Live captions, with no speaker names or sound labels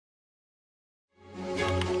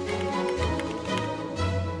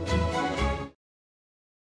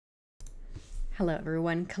Hello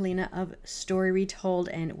everyone, Calina of StoryRetold,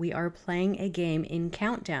 and we are playing a game in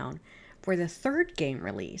Countdown for the third game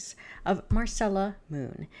release of Marcella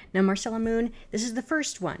Moon. Now Marcella Moon, this is the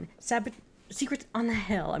first one, Secret on the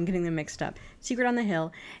Hill, I'm getting them mixed up, Secret on the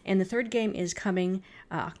Hill, and the third game is coming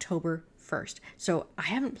October 1st. So I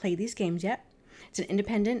haven't played these games yet. It's an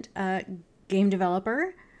independent game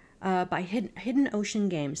developer by Hidden Ocean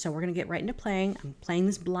Games, so we're going to get right into playing. I'm playing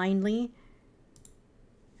this blindly.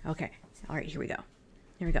 Okay. All right, here we go.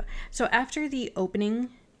 Here we go. So after the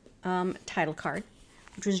opening title card,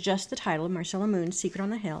 which was just the title of Marcella Moon, Secret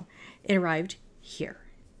on the Hill, it arrived here.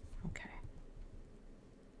 Okay.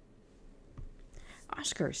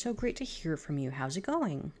 Oscar, so great to hear from you. How's it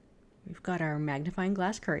going? We've got our magnifying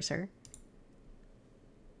glass cursor.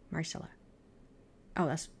 Marcella. Oh,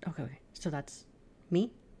 that's... Okay. So that's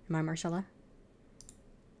me? Am I Marcella?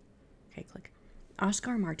 Okay, click.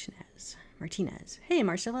 Oscar Martinez. Hey,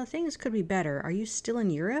 Marcella, things could be better. Are you still in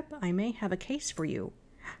Europe? I may have a case for you.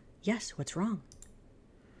 Yes, what's wrong?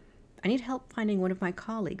 I need help finding one of my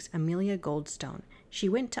colleagues, Amelia Goldstone. She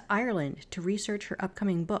went to Ireland to research her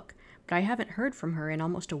upcoming book, but I haven't heard from her in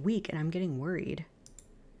almost a week, and I'm getting worried.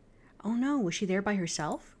 Oh no, was she there by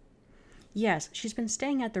herself? Yes, she's been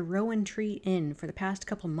staying at the Rowan Tree Inn for the past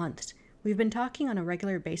couple months. We've been talking on a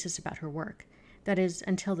regular basis about her work. That is,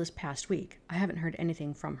 until this past week. I haven't heard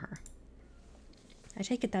anything from her. I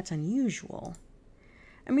take it that's unusual.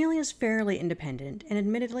 Amelia's fairly independent, and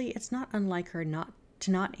admittedly, it's not unlike her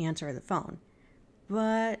to not answer the phone.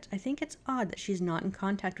 But I think it's odd that she's not in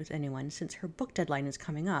contact with anyone since her book deadline is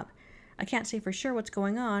coming up. I can't say for sure what's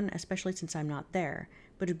going on, especially since I'm not there,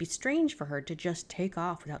 but it'd be strange for her to just take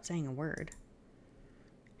off without saying a word.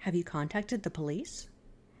 Have you contacted the police?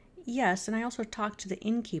 Yes, and I also talked to the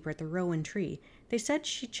innkeeper at the Rowan Tree. They said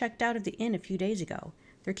she checked out of the inn a few days ago.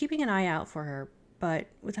 They're keeping an eye out for her, but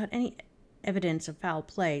without any evidence of foul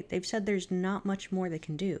play, they've said there's not much more they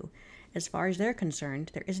can do. As far as they're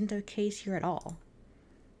concerned, there isn't a case here at all.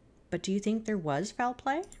 But do you think there was foul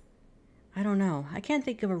play? I don't know. I can't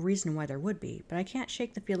think of a reason why there would be, but I can't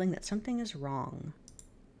shake the feeling that something is wrong.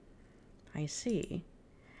 I see.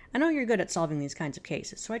 I know you're good at solving these kinds of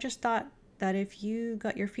cases, so I just thought that if you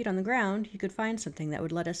got your feet on the ground, you could find something that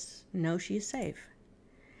would let us know she's safe.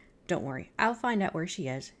 Don't worry, I'll find out where she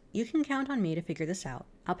is. You can count on me to figure this out.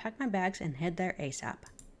 I'll pack my bags and head there ASAP.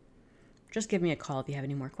 Just give me a call if you have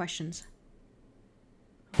any more questions.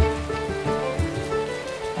 So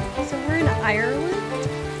we're in Ireland?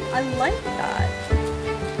 I like that.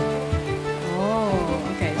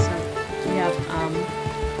 Oh, okay, so we have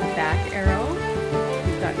a back arrow.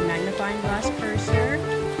 We've got magnifying glass cursor.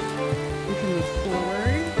 We can move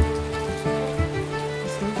forward.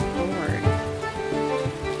 Let's move forward.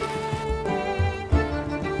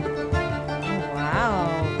 Oh, wow.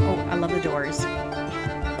 Oh, I love the doors.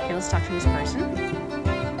 Okay, let's talk to this person.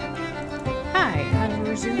 Hi,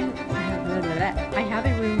 I have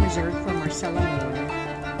a room reserved for Marcella Moon.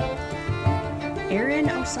 Aaron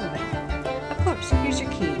O'Sullivan. Of course, here's your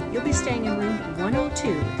key. You'll be staying in room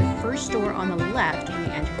 102, the first door on the left when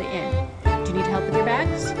you enter the inn. Do you need help with your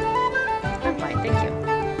bags? I'm fine, thank you.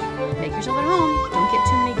 Make yourself at home. Don't get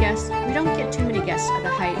too many guests. We don't get too many guests at the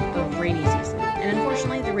height of rainy season. And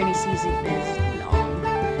unfortunately, the rainy season is long.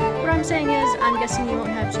 What I'm saying is, I'm guessing you won't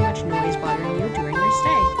have too much noise bothering you during your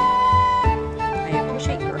stay. I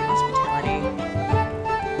appreciate your hospitality.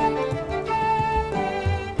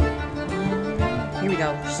 Here we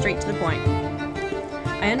go, straight to the point.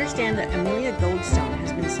 I understand that Amelia Goldstone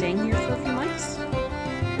has been staying here for a few months.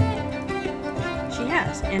 She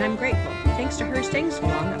has, and I'm grateful. Thanks to her staying so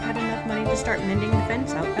long, I've had enough money to start mending the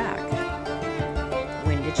fence out back.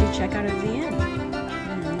 When did she check out of the inn?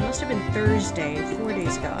 It must have been Thursday, 4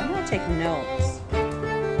 days ago. I'm gonna take notes.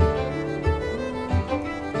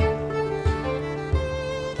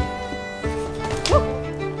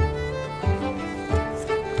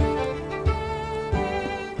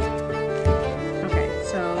 Okay,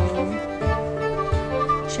 so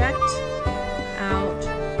checked out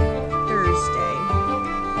Thursday.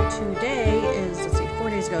 Today is, let's see, 4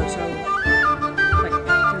 days ago, so like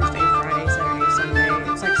Thursday, Friday, Saturday, Sunday.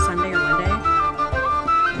 It's like Sunday or Monday.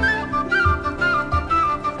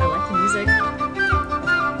 I like the music.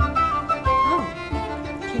 Oh,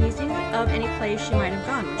 can you think of any place she might have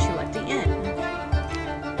gone when she left the inn?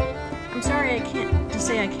 I'm sorry, I can't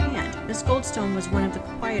say I can't. Miss Goldstone was one of the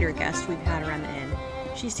quieter guests we've had around the inn.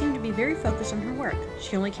 She seemed to be very focused on her work.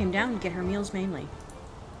 She only came down to get her meals mainly.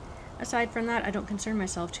 Aside from that, I don't concern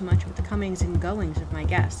myself too much with the comings and goings of my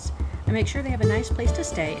guests. I make sure they have a nice place to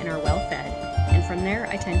stay and are well fed, and from there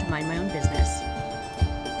I tend to mind my own business.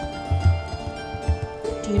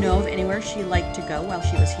 Do Do you know of anywhere she liked to go while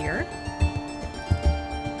she was here?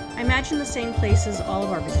 I imagine the same places all of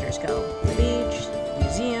our visitors go. The beach, the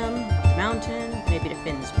museum, the mountain, maybe to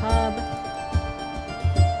Finn's pub.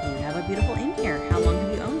 You have a beautiful inn here. How long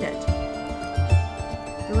have you owned it?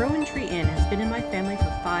 The Rowan Tree Inn has been in my family for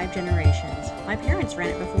 5 generations. My parents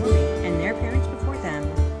ran it before me, and their parents before them.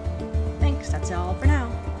 Thanks, that's all for now.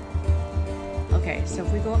 Okay, so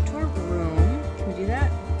if we go up to our room, can we do that?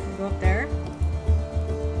 Can we go up there?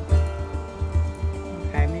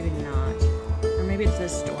 Okay, maybe not. Or maybe it's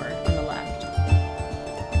this door on the left.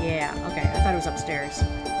 Yeah, okay, I thought it was upstairs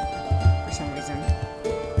for some reason.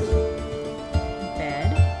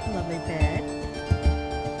 Bed, lovely bed.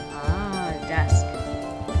 Ah, desk.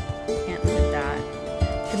 Can't look at that.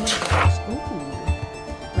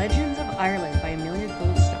 Ooh. Legends of Ireland by Amelia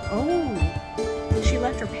Goldstone. Oh, she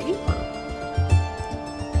left her paper.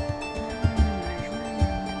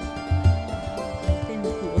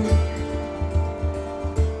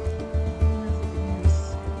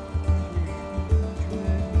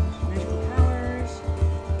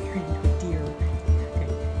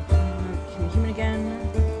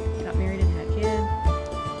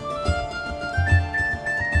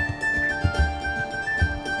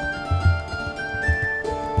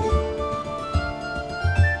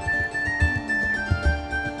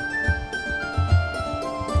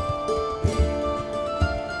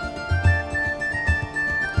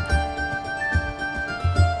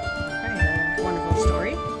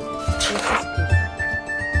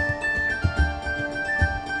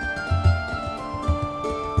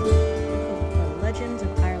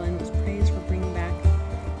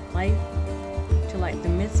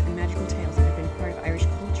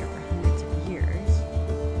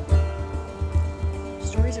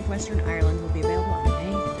 Western Ireland will be available on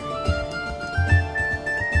May 30th.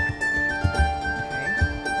 Okay.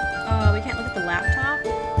 We can't look at the laptop?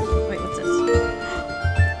 Wait, what's this?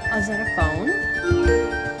 Oh, is that a phone?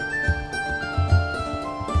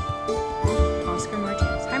 Oscar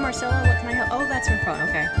Martinez. Hi, Marcella. What can I help? Oh, that's her phone.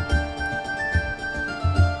 Okay.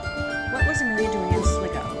 What was Amelia doing in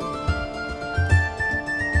Sligo?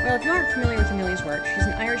 Well, if you aren't familiar with Amelia's work, she's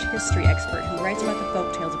an Irish history expert who writes about the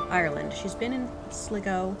folk tales of Ireland. She's been in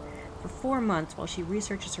Sligo for 4 months while she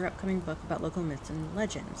researches her upcoming book about local myths and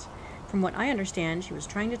legends. From what I understand, she was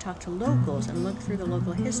trying to talk to locals and look through the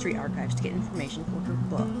local history archives to get information for her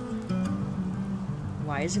book.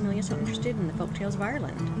 Why is Amelia so interested in the folk tales of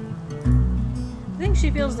Ireland? I think she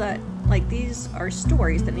feels that, like, these are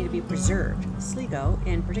stories that need to be preserved. Sligo,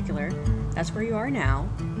 in particular, that's where you are now,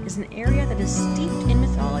 is an area that is steeped in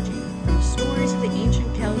mythology, from stories of the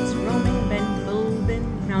ancient Celts roaming Ben Bulbin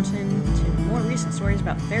Mountain to more recent stories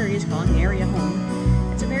about fairies calling the area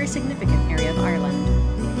home. It's a very significant area of Ireland.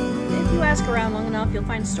 If you ask around long enough, you'll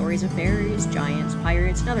find stories of fairies, giants,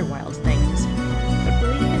 pirates, and other wild things. But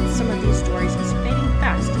belief in some of these stories is fading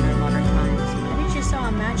fast in our modern times. Maybe she saw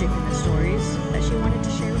a magic in the stories that she wanted to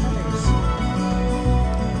share with others.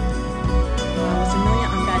 Was Amelia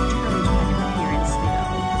on bad terms with anyone here in Sligo?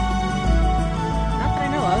 Not that I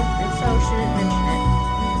know of. If so, she didn't mention it.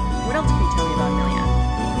 What else can you tell me about Amelia?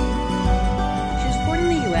 She was born in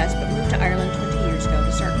the U.S. but moved to Ireland 20 years ago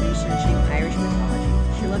to start researching Irish mythology.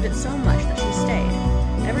 She loved it so much that she stayed.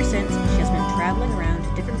 Ever since, she has been traveling around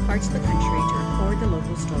to different parts of the country to record the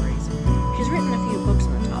local stories. She's written a few books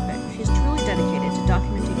on the topic. She's truly dedicated to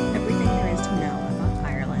documenting everything there is to know about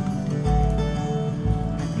Ireland.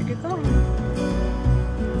 I better get going.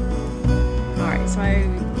 Alright, so I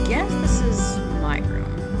guess this is my room.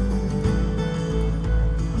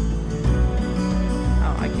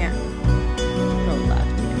 Oh, I can't go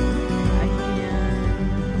left. I can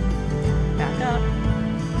back up.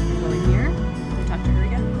 Go in here. Talk to her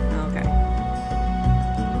again? Oh, okay.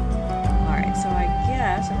 Alright, so I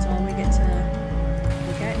guess that's all we get to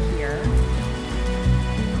look at here.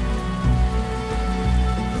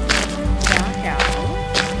 Back out.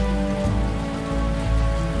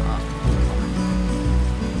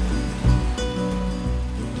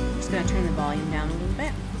 Just gonna turn the volume down a little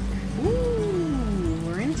bit. Ooh,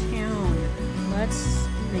 we're in town. Let's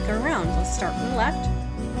make our rounds. Let's start from the left.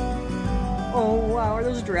 Oh wow, are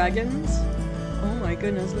those dragons? Oh my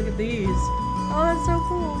goodness, look at these. Oh, that's so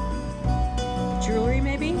cool. Jewelry,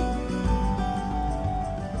 maybe?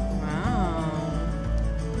 Wow.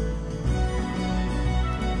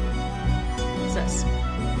 What's this?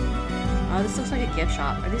 Oh, this looks like a gift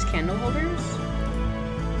shop. Are these candle holders?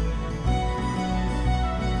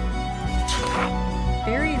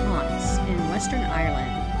 Fairy haunts in Western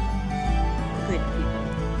Ireland. Good people.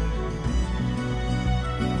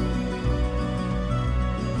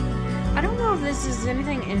 I don't know if if this is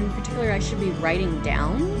anything in particular I should be writing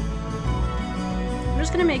down. I'm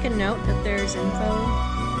just gonna make a note that there's info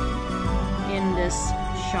in this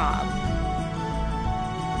shop.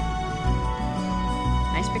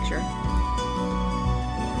 Nice picture.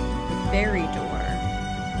 The fairy door.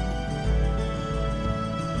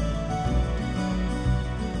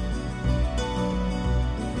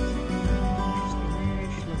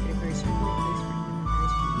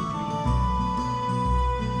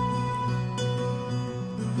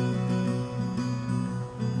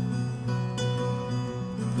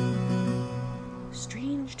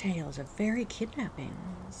 Strange tales of fairy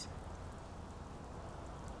kidnappings.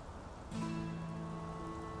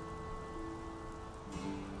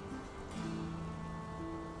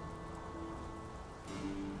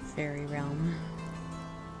 Fairy realm.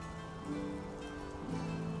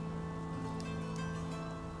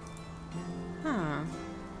 Huh.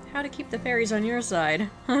 How to keep the fairies on your side.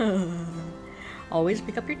 Always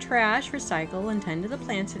pick up your trash, recycle, and tend to the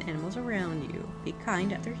plants and animals around you. Be kind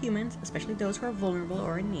to other humans, especially those who are vulnerable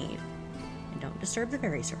or in need. And don't disturb the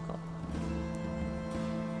fairy circle.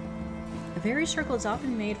 A fairy circle is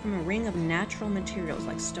often made from a ring of natural materials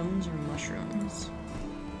like stones or mushrooms.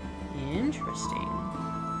 Interesting.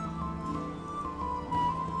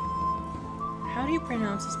 How do you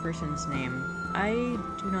pronounce this person's name? I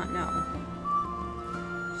do not know.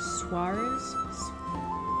 Suarez?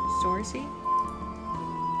 Sorcy?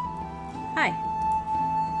 Hi.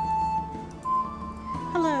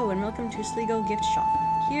 Hello and welcome to Sligo Gift Shop.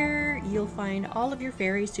 Here you'll find all of your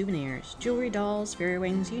fairy souvenirs, jewelry, dolls, fairy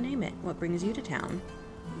wings, you name it. What brings you to town?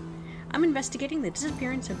 I'm investigating the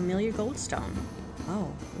disappearance of Amelia Goldstone.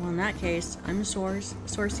 Oh, well in that case, I'm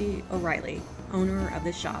Sorcy O'Reilly, owner of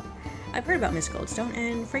this shop. I've heard about Miss Goldstone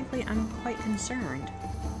and frankly I'm quite concerned.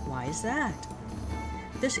 Why is that?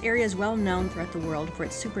 This area is well known throughout the world for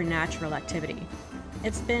its supernatural activity.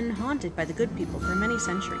 It's been haunted by the good people for many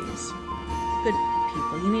centuries. Good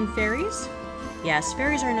people? You mean fairies? Yes,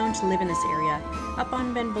 fairies are known to live in this area. Up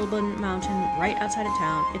on Ben Bulbin Mountain, right outside of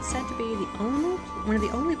town, it's said to be one of the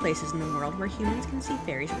only places in the world where humans can see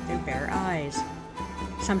fairies with their bare eyes.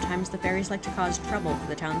 Sometimes the fairies like to cause trouble for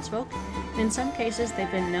the townsfolk, and in some cases they've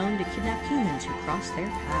been known to kidnap humans who cross their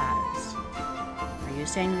paths. Are you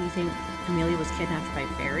saying you think Amelia was kidnapped by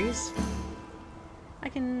fairies? I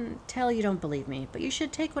can tell you don't believe me, but you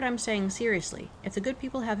should take what I'm saying seriously. If the good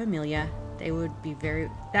people have Amelia, that would be very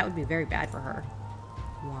bad for her.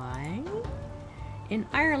 Why? In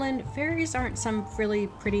Ireland, fairies aren't some frilly,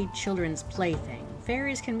 pretty children's plaything.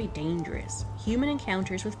 Fairies can be dangerous. Human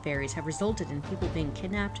encounters with fairies have resulted in people being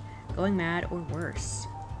kidnapped, going mad, or worse.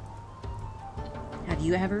 Have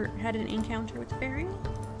you ever had an encounter with a fairy?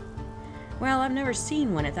 Well, I've never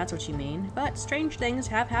seen one if that's what you mean, but strange things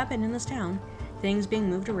have happened in this town. Things being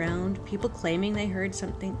moved around, people claiming they heard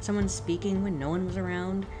someone speaking when no one was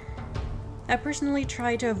around. I personally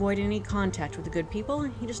try to avoid any contact with the good people.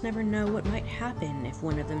 You just never know what might happen if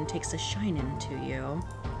one of them takes a shinin' to you.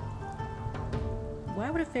 Why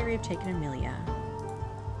would a fairy have taken Amelia?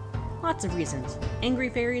 Lots of reasons. Angry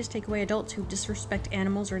fairies take away adults who disrespect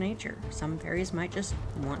animals or nature. Some fairies might just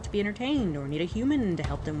want to be entertained or need a human to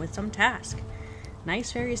help them with some task.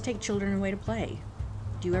 Nice fairies take children away to play.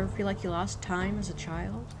 Do you ever feel like you lost time as a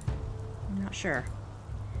child? I'm not sure.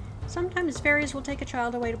 Sometimes fairies will take a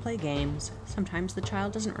child away to play games. Sometimes the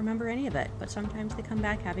child doesn't remember any of it, but sometimes they come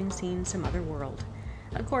back having seen some other world.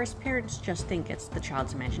 Of course, parents just think it's the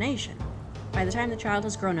child's imagination. By the time the child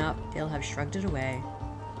has grown up, they'll have shrugged it away.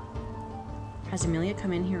 Has Amelia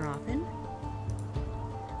come in here often?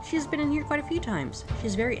 She's been in here quite a few times.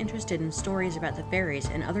 She's very interested in stories about the fairies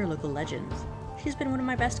and other local legends. She's been one of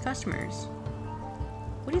my best customers.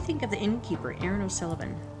 What do you think of the innkeeper, Erin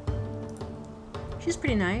O'Sullivan? She's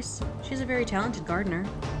pretty nice. She's a very talented gardener.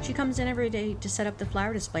 She comes in every day to set up the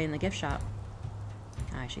flower display in the gift shop.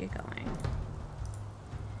 I should get going.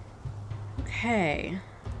 Okay.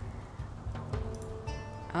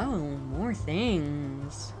 Oh, more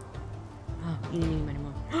things. Oh, eeny, meeny, miny,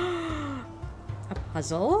 moe. A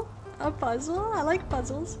puzzle? A puzzle? I like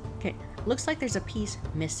puzzles. Okay, looks like there's a piece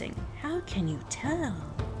missing. How can you tell?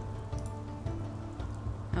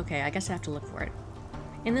 Okay, I guess I have to look for it.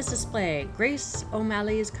 In this display, Grace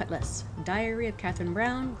O'Malley's cutlass, Diary of Catherine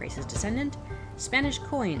Brown, Grace's descendant, Spanish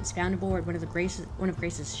coins found aboard one of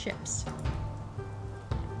Grace's ships.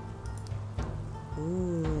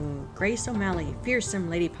 Ooh, Grace O'Malley, fearsome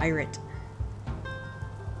lady pirate.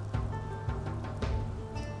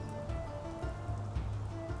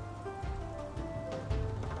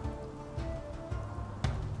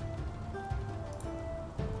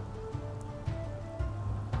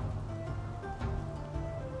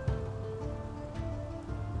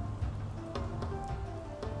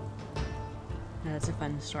 it's a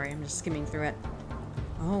fun story. I'm just skimming through it.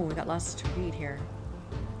 Oh, we got lots to read here.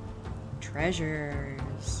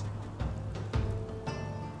 Treasures.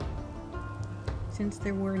 Since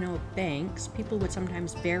there were no banks, people would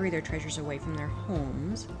sometimes bury their treasures away from their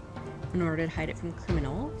homes in order to hide it from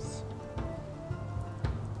criminals.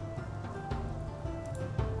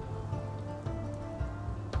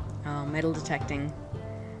 Oh, metal detecting.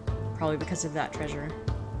 Probably because of that treasure.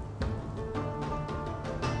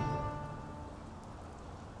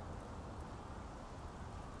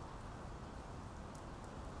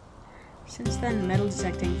 Since then, metal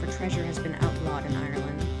detecting for treasure has been outlawed in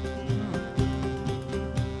Ireland.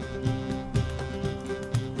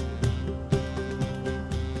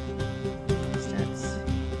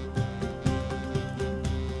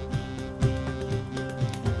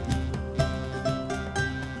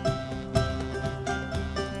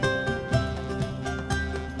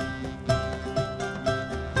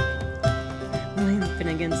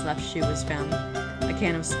 Finnegan's left shoe was found. A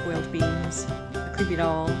can of spoiled beans. A creepy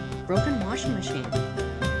doll. Broken washing machine.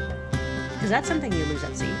 Is that something you lose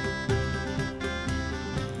at sea?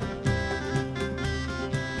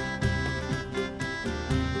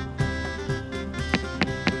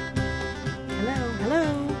 Hello, hello.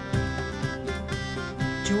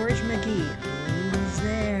 George McGee. Who's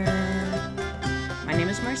there? My name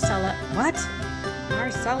is Marcella. What?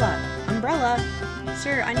 Marcella. Umbrella.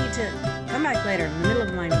 Sir, I need to come back later in the middle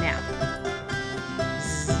of my nap.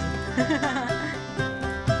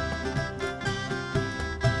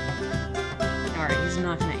 Alright, he's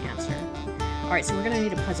not going to answer. Alright, so we're going to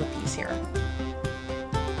need a puzzle piece here.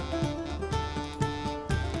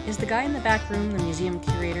 Is the guy in the back room the museum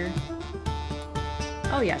curator?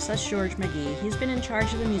 Oh yes, that's George McGee. He's been in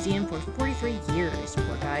charge of the museum for 43 years.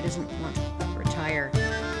 Poor guy doesn't want to retire.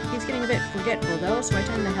 He's getting a bit forgetful though, so I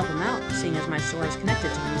tend to help him out, seeing as my store is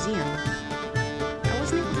connected to the museum. I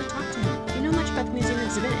wasn't able to talk to him. Do you know much about the museum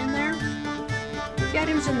exhibit in there? The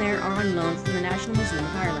items in there are on loan from the National Museum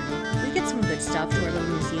of Ireland. We get some good stuff to our little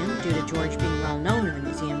museum due to George being well known in the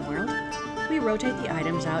museum world. We rotate the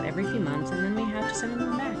items out every few months and then we have to send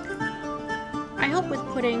them back. I help with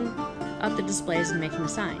putting up the displays and making the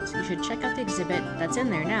signs. You should check out the exhibit that's in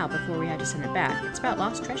there now before we have to send it back. It's about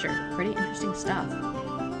lost treasure. Pretty interesting stuff.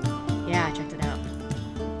 Yeah, I checked it out.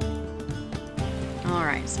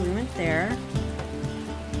 Alright, so we went there.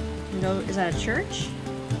 Is that a church?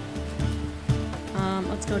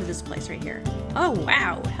 Let's go to this place right here. Oh,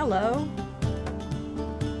 wow! Hello!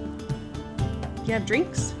 You have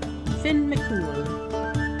drinks? Finn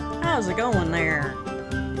McCool. How's it going there?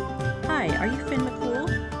 Hi, are you Finn McCool?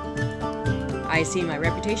 I see my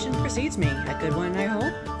reputation precedes me. A good one, I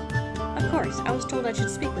hope? Of course, I was told I should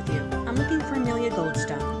speak with you. I'm looking for Amelia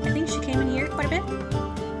Goldstone. I think she came in here quite a bit?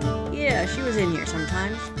 Yeah, she was in here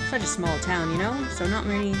sometimes. Such a small town, you know, so not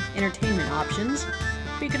many entertainment options.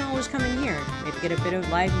 But you can always come in here. Maybe get a bit of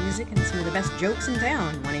live music and some of the best jokes in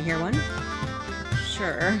town. Want to hear one?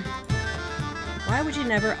 Sure. Why would you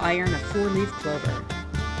never iron a 4-leaf clover?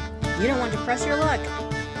 You don't want to press your luck.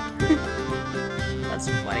 That's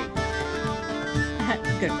funny.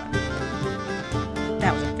 Good one.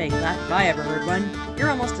 That was a fake laugh if I ever heard one.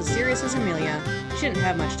 You're almost as serious as Amelia. She didn't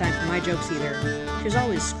have much time for my jokes either. She was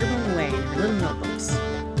always scribbling away in her little notebooks.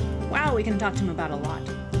 Wow, we can talk to him about a lot.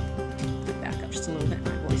 Back up just a little bit in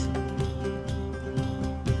my voice.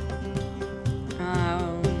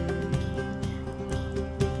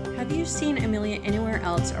 Have you seen Amelia anywhere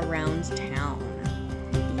else around town?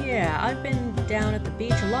 Yeah, I've been down at the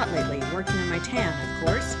beach a lot lately, working on my tan, of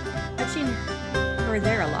course. I've seen her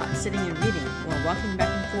there a lot, sitting and reading, or walking back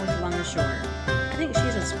and forth along the shore. I think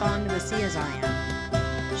she's as fond of the sea as I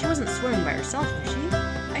am. She wasn't swimming by herself, was she?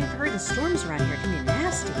 I've heard the storms around here can be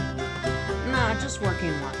nasty. Nah, just working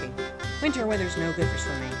and walking. Winter weather's no good for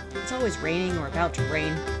swimming. It's always raining or about to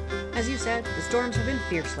rain. As you said, the storms have been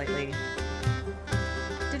fierce lately.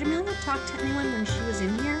 Did Amelia talk to anyone when she was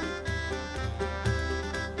in here?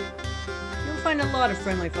 You'll find a lot of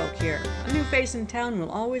friendly folk here. A new face in town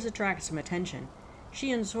will always attract some attention.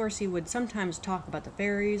 She and Sorcy would sometimes talk about the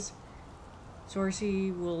fairies.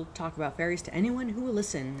 Sorcy will talk about fairies to anyone who will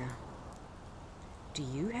listen. Do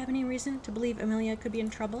you have any reason to believe Amelia could be in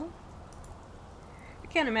trouble? I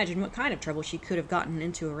can't imagine what kind of trouble she could have gotten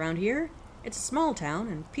into around here. It's a small town,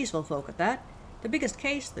 and peaceful folk at that. The biggest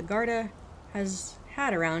case the Garda has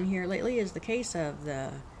had around here lately is the case of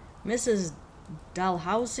the Mrs.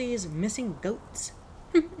 Dalhousie's missing goats.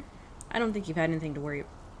 I don't think you have anything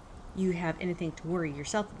to worry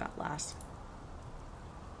yourself about, lass.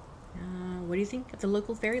 What do you think of the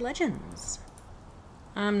local fairy legends?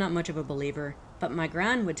 I'm not much of a believer, but my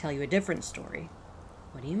gran would tell you a different story.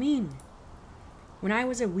 What do you mean? When I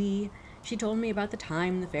was a wee, she told me about the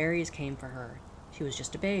time the fairies came for her. She was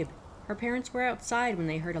just a babe. Her parents were outside when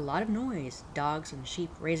they heard a lot of noise, dogs and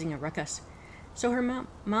sheep raising a ruckus. So her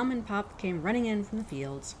mom and pop came running in from the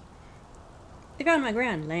fields. They found my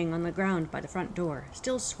gran laying on the ground by the front door,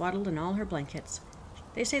 still swaddled in all her blankets.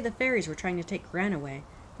 They say the fairies were trying to take Gran away,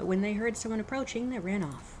 but when they heard someone approaching, they ran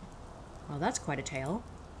off. Well, that's quite a tale.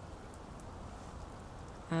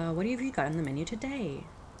 What have you got on the menu today?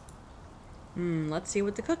 Let's see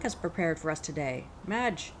what the cook has prepared for us today.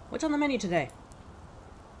 Madge, what's on the menu today?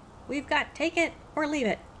 We've got take it or leave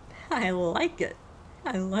it. I like it.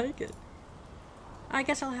 I like it. I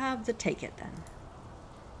guess I'll have the take it then.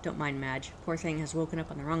 Don't mind Madge. Poor thing has woken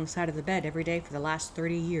up on the wrong side of the bed every day for the last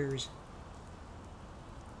 30 years.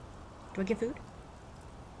 Do I get food?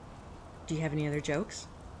 Do you have any other jokes?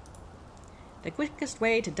 The quickest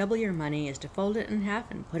way to double your money is to fold it in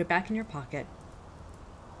half and put it back in your pocket.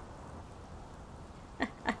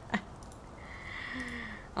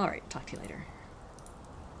 Alright, talk to you later.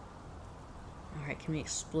 Alright, can we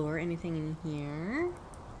explore anything in here?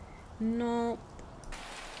 Nope.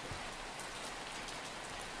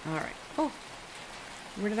 Alright. Oh!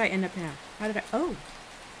 Where did I end up now? How did I... Oh!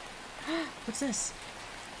 What's this?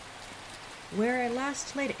 Where I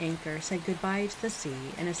last laid anchor, said goodbye to the sea,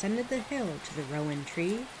 and ascended the hill to the rowan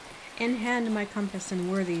tree. In hand my compass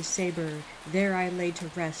and worthy saber, there I laid to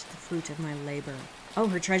rest the fruit of my labor. Oh,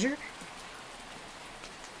 her treasure?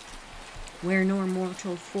 Where nor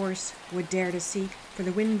mortal force would dare to seek, for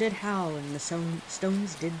the wind did howl and the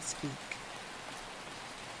stones did speak.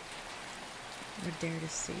 Would dare to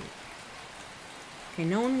seek. Okay,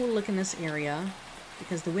 no one will look in this area,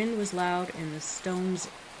 because the wind was loud and the stones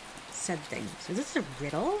said things. Is this a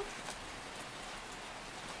riddle?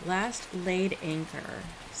 Last laid anchor,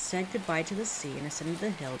 said goodbye to the sea, and ascended the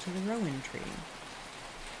hill to the rowan tree.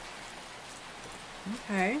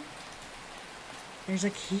 Okay. There's a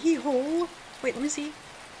keyhole. Wait, let me see.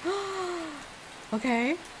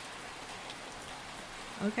 Okay.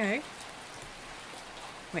 Okay.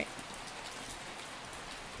 Wait.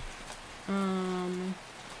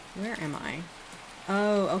 Where am I?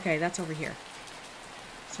 Oh, okay, that's over here.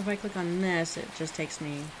 So if I click on this, it just takes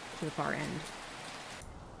me to the far end.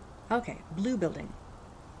 Okay, blue building.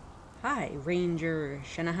 Hi, Ranger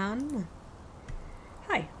Shanahan.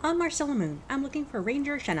 Hi, I'm Marcella Moon. I'm looking for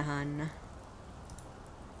Ranger Shanahan.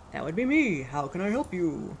 That would be me. How can I help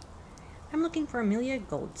you? I'm looking for Amelia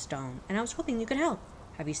Goldstone, and I was hoping you could help.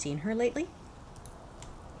 Have you seen her lately?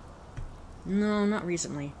 No, not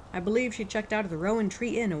recently. I believe she checked out of the Rowan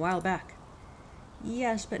Tree Inn a while back.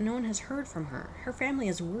 Yes, but no one has heard from her. Her family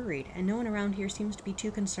is worried, and no one around here seems to be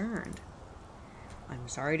too concerned. I'm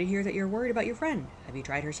sorry to hear that you're worried about your friend. Have you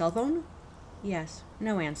tried her cell phone? Yes,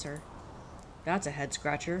 no answer. That's a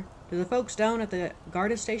head-scratcher. Do the folks down at the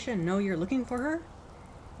Garda station know you're looking for her?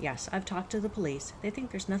 Yes, I've talked to the police. They think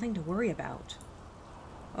there's nothing to worry about.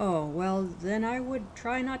 Oh, well, then I would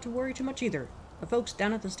try not to worry too much either. The folks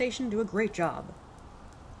down at the station do a great job.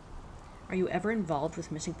 Are you ever involved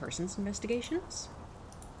with missing persons investigations?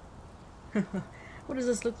 What does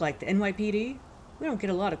this look like, the NYPD? We don't get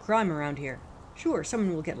a lot of crime around here. Sure,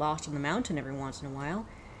 someone will get lost on the mountain every once in a while,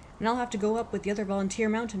 and I'll have to go up with the other volunteer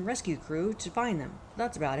mountain rescue crew to find them.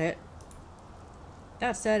 That's about it.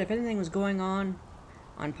 That said, if anything was going on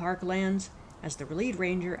parklands, as the lead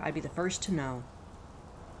ranger, I'd be the first to know.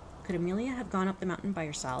 Could Amelia have gone up the mountain by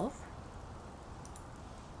herself?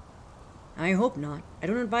 I hope not. I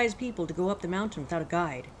don't advise people to go up the mountain without a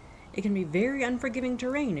guide. It can be very unforgiving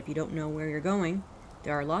terrain if you don't know where you're going.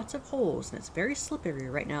 There are lots of holes, and it's very slippery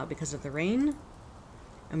right now because of the rain.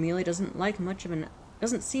 Amelia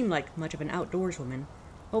doesn't seem like much of an outdoors woman.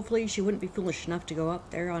 Hopefully she wouldn't be foolish enough to go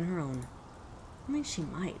up there on her own. I mean, she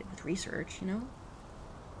might, with research, you know?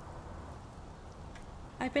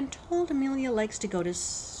 I've been told Amelia likes to go to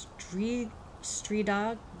Stridog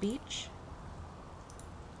Beach.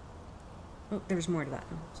 Oh, there's more to that.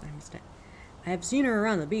 Oh, sorry, I missed it. I have seen her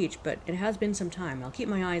around the beach, but it has been some time. I'll keep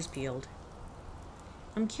my eyes peeled.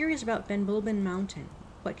 I'm curious about Ben Bulbin Mountain.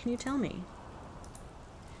 What can you tell me?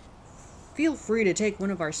 Feel free to take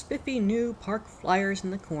one of our spiffy new park flyers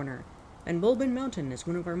in the corner. Ben Bulbin Mountain is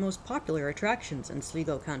one of our most popular attractions in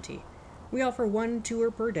Sligo County. We offer 1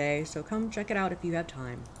 tour per day, so come check it out if you have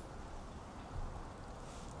time.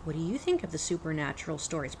 What do you think of the supernatural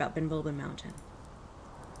stories about Ben Bulbin Mountain?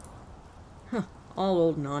 Huh, all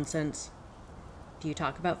old nonsense. Do you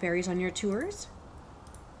talk about fairies on your tours?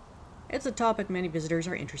 It's a topic many visitors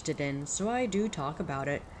are interested in, so I do talk about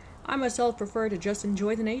it. I myself prefer to just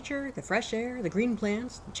enjoy the nature, the fresh air, the green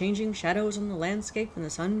plants, the changing shadows on the landscape when the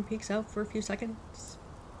sun peeks out for a few seconds.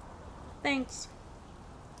 Thanks.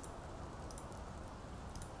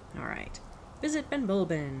 Alright. Visit Ben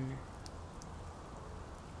Bulbin.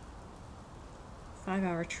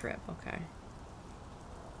 5-hour trip, okay.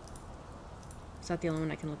 Is that the only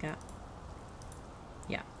one I can look at?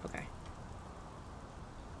 Yeah, okay.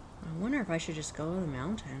 I wonder if I should just go to the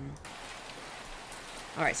mountain.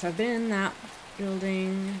 Alright, so I've been in that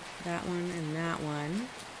building, that one, and that one.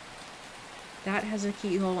 That has a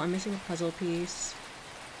keyhole. I'm missing a puzzle piece.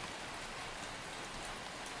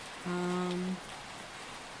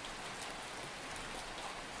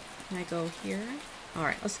 Can I go here?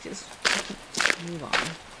 Alright, let's just move on.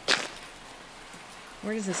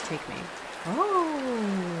 Where does this take me?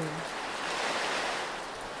 Oh!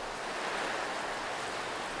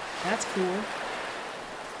 That's cool.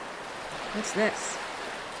 What's this?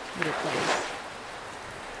 Little place.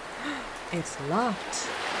 It's locked.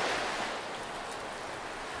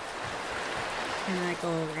 Can I go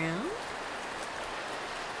around?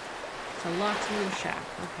 It's a locked little shack.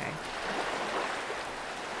 Okay.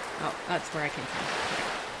 Oh, that's where I came from. Okay.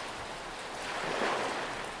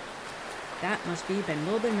 That must be Ben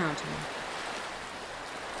Bulbin Mountain.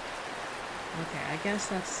 Okay, I guess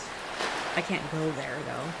that's... I can't go there,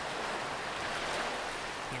 though.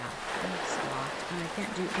 Yeah, it's locked. And I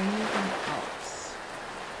can't do anything else.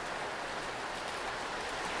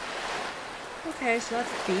 Okay, so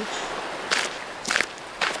that's the beach.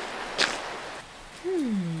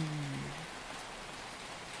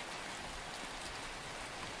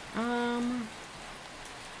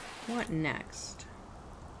 What next?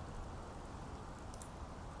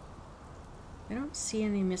 I don't see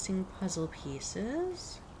any missing puzzle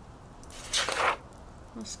pieces.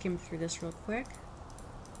 I'll skim through this real quick.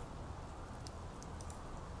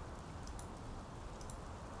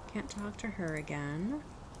 Can't talk to her again.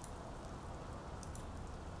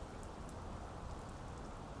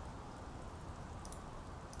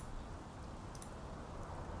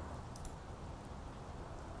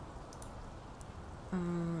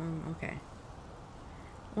 Okay.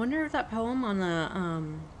 Wonder if that poem on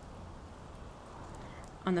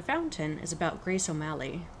the fountain is about Grace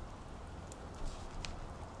O'Malley.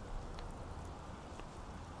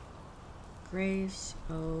 Grace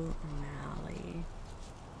O'Malley.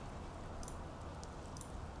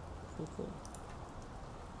 Cool, cool.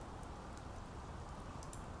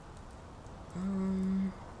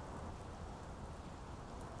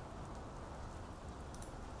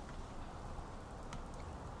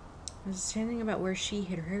 There's something about where she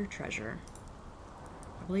hid her treasure.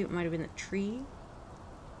 I believe it might have been the tree.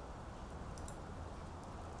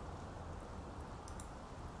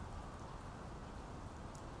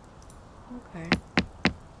 Okay.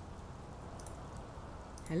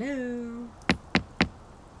 Hello.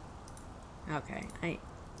 Okay,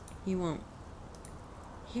 he won't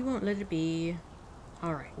let it be.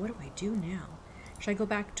 All right, what do I do now? Should I go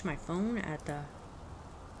back to my phone at the...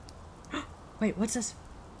 Wait, what's this?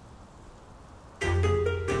 Can't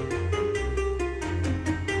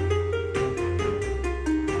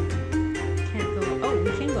go. Oh,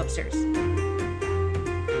 we can go upstairs.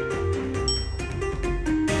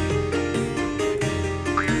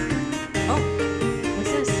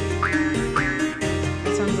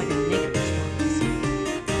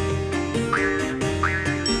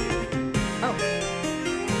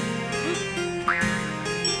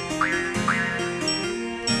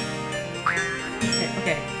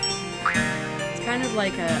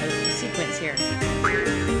 Like a sequence here. This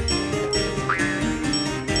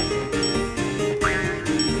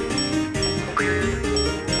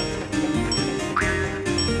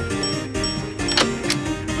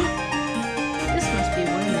must be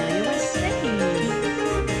what Amelia was saying.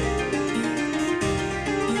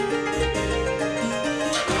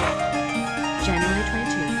 January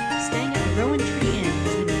 22. Staying at the Rowan Tree Inn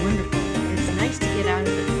has been wonderful. It's nice to get out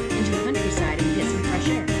into the countryside and get some fresh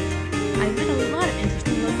air. I've met a lot of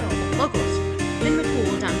interesting locals. Finn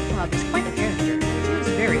McCool down at the pub is quite a character. He is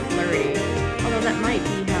very flirty, although that might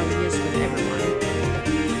be how he is with everyone.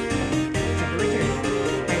 February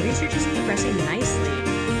 3rd. My research is progressing nicely.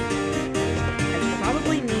 I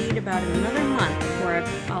probably need about another month before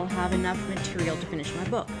I'll have enough material to finish my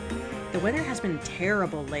book. The weather has been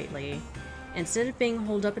terrible lately. Instead of being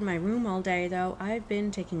holed up in my room all day, though, I've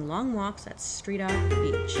been taking long walks at Street Out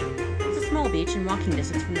Beach. It's a small beach in walking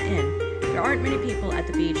distance from the inn. There aren't many people at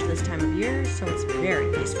the beach this time of year, so it's very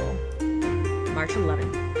peaceful. March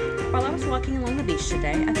 11th. While I was walking along the beach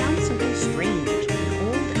today, I found something strange. An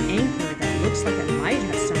old anchor that looks like it might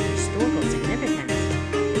have some historical significance.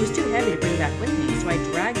 It was too heavy to bring back with me, so I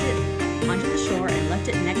dragged it onto the shore and left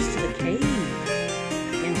it next to the cave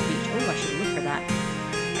in the beach. Oh, I should look for that.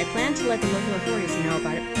 I plan to let the local authorities know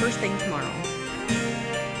about it first thing tomorrow.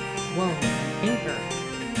 Whoa, anchor.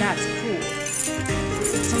 That's cool.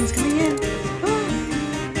 Someone's coming in. Oh.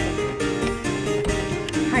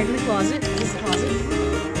 Hide in the closet. This is the closet.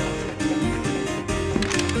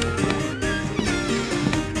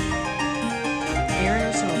 Aaron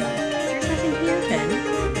or soda. There's nothing here, Ben.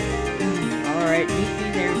 Alright, meet me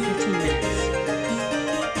there in 15 minutes.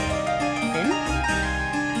 Ben?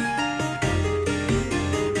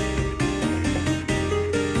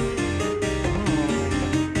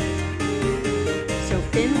 So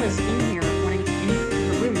Finn was in here wanting in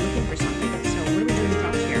the room looking for something. So what are we doing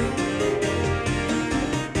across here?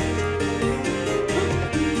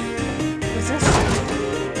 What's this?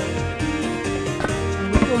 Are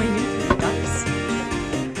we going in through the ducts?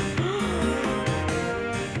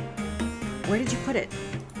 Where did you put it?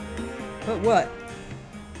 Put what?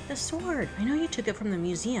 The sword. I know you took it from the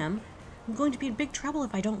museum. I'm going to be in big trouble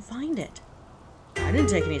if I don't find it. I didn't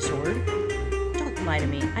take any sword. Don't lie to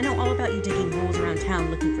me. I know all about you digging holes around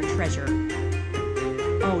town looking for treasure.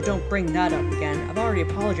 Oh, don't bring that up again. I've already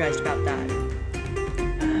apologized about that.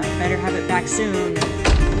 Better have it back soon.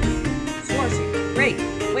 Swarzy. Great.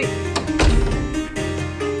 Wait.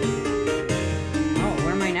 Oh,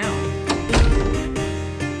 where am I now?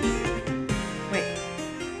 Wait.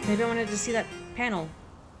 Maybe I wanted to see that panel.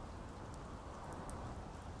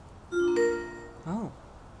 Oh.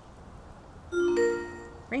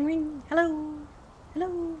 Ring ring. Hello.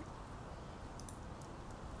 Hello.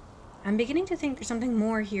 I'm beginning to think there's something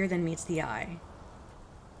more here than meets the eye.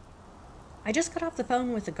 I just got off the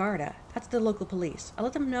phone with the Garda. That's the local police. I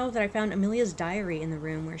let them know that I found Amelia's diary in the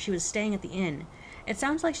room where she was staying at the inn. It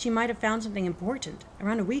sounds like she might have found something important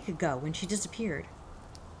around a week ago when she disappeared.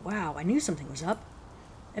 Wow, I knew something was up.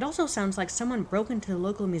 It also sounds like someone broke into the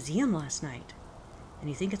local museum last night. And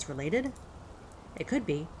you think it's related? It could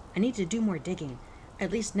be. I need to do more digging.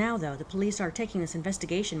 At least now, though, the police are taking this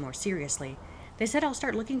investigation more seriously. They said I'll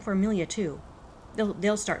start looking for Amelia, too.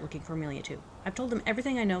 They'll start looking for Amelia, too. I've told them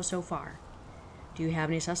everything I know so far. Do you have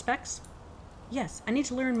any suspects? Yes, I need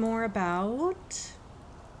to learn more about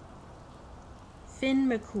Finn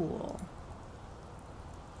McCool.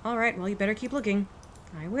 Alright, well, you better keep looking.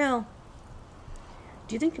 I will.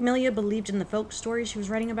 Do you think Amelia believed in the folk stories she was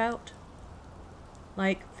writing about?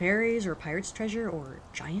 Like fairies or pirates' treasure or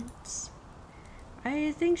giants?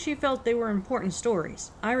 I think she felt they were important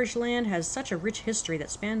stories. Irish land has such a rich history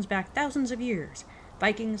that spans back thousands of years.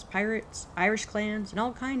 Vikings, pirates, Irish clans, and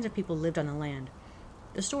all kinds of people lived on the land.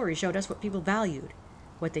 The story showed us what people valued,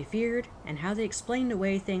 what they feared, and how they explained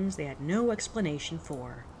away things they had no explanation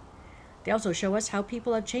for. They also show us how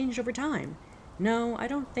people have changed over time. No, I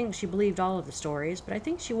don't think she believed all of the stories, but I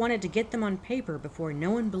think she wanted to get them on paper before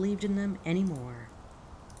no one believed in them anymore.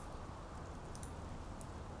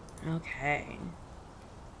 Okay.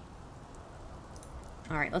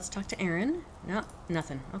 Alright, let's talk to Erin. No,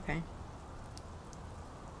 nothing. Okay.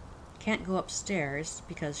 Can't go upstairs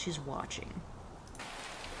because she's watching.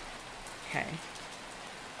 Okay.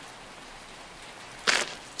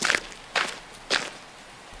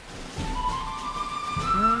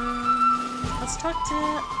 Let's talk to...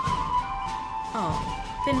 Oh,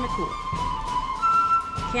 Finn McCool.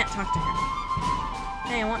 Can't talk to him.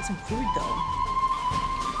 Hey, I want some food, though.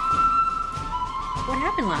 What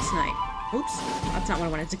happened last night? Oops, that's not what I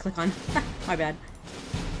wanted to click on. My bad.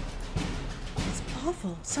 It's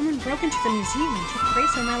awful. Someone broke into the museum and took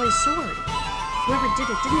Grace O'Malley's sword. Whoever did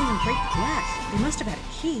it didn't even break the glass. They must have had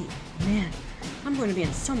a key. Man, I'm going to be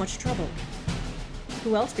in so much trouble.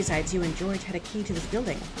 Who else besides you and George had a key to this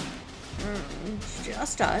building?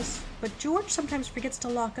 Just us. But George sometimes forgets to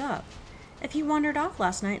lock up. If he wandered off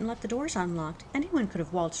last night and left the doors unlocked, anyone could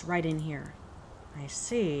have waltzed right in here. I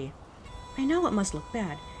see. I know it must look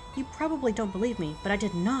bad. You probably don't believe me, but I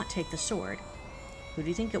did not take the sword. Who do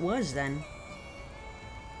you think it was, then?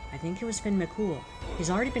 I think it was Finn McCool. He's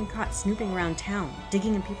already been caught snooping around town,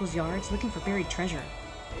 digging in people's yards, looking for buried treasure.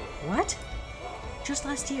 What? Just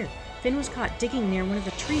last year, Finn was caught digging near one of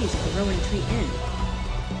the trees at the Rowan Tree Inn.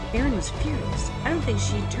 Erin was furious. I don't think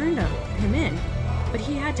she turned him in, but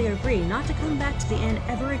he had to agree not to come back to the inn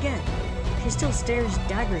ever again. She still stares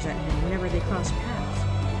daggers at him whenever they cross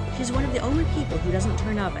paths. She's one of the only people who doesn't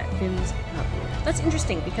turn up at Finn's hub. That's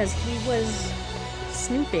interesting because he was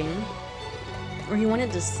snooping, or he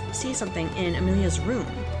wanted to see something in Amelia's room,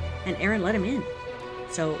 and Erin let him in.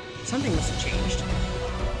 So something must have changed.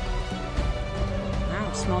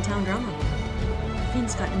 Wow, small town drama.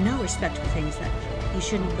 Finn's got no respect for things that he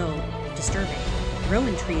shouldn't go disturbing.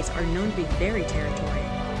 Rowan trees are known to be fairy territory.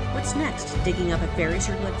 What's next? Digging up a fairy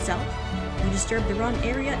circle itself? You disturb the wrong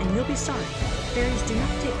area and you'll be sorry. Fairies do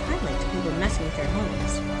not take kindly to people messing with their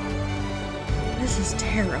homes. This is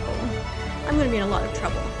terrible. I'm gonna be in a lot of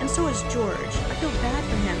trouble. And so is George. I feel bad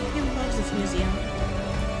for him. He loves this museum.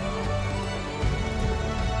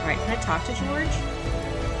 Alright, can I talk to George?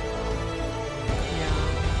 Yeah.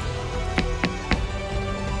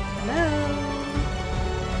 Hello?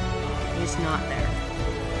 He's not there.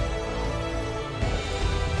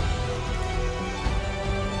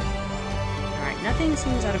 Alright, nothing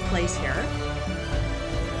seems out of place here.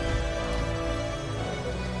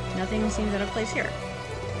 Nothing seems out of place here.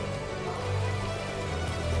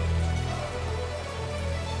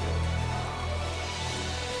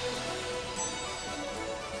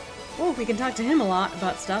 Oh, we can talk to him a lot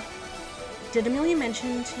about stuff. Did Amelia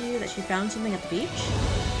mention to you that she found something at the beach?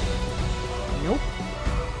 Nope.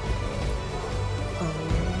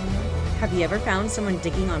 Have you ever found someone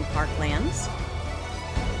digging on park lands?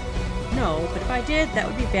 No, but if I did, that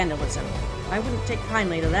would be vandalism. I wouldn't take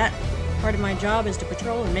kindly to that. Part of my job is to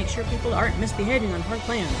patrol and make sure people aren't misbehaving on park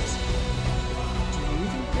lands. Do you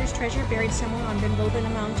think there's treasure buried somewhere on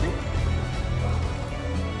Binbobina Mountain?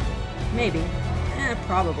 Maybe.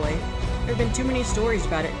 Probably. There have been too many stories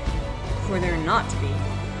about it for there not to be.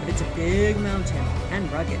 But it's a big mountain and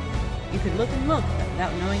rugged. You could look and look, but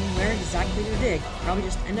without knowing where exactly to dig, you'd probably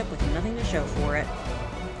just end up with nothing to show for it.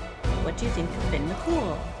 What do you think of Finn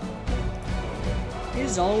McCool?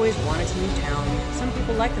 He's always wanted to leave town. Some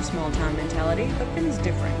people like the small town mentality, but Finn's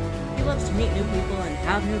different. He loves to meet new people and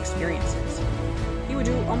have new experiences. He would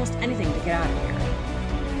do almost anything to get out of here.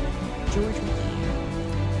 George McKee.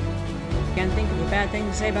 Can't think of a bad thing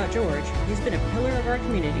to say about George. He's been a pillar of our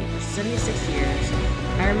community for 76 years.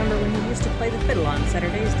 I remember when he used to play the fiddle on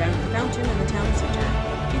Saturdays down at the fountain in the town center.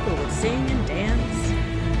 People would sing and dance.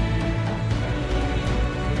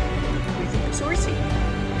 What do you think of Sorcy?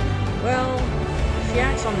 Well, she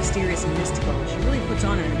acts all mysterious and mystical. She really puts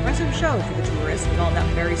on an impressive show for the tourists with all that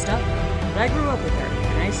fairy stuff. But I grew up with her,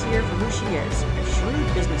 and I see her for who she is, a shrewd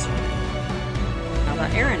businesswoman. How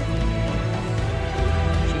about Erin?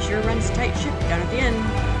 She sure runs a tight ship down at the end.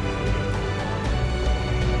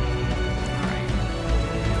 Alright.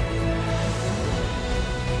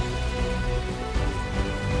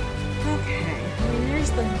 Okay, I mean,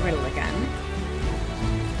 there's the riddle again.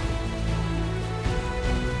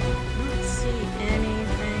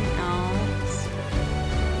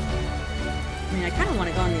 I kind of want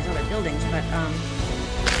to go on these other buildings, but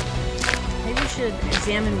maybe we should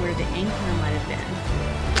examine where the anchor might have been.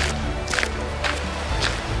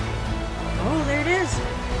 Oh, there it is!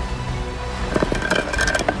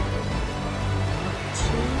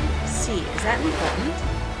 2C. Is that important?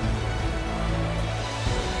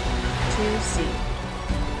 2C.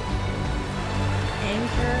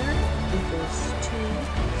 Anchor equals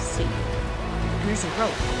 2C. And there's a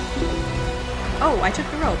rope. Oh, I took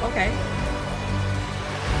the rope. Okay.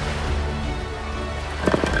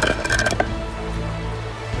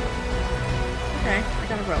 I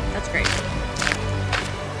got a rope. That's great.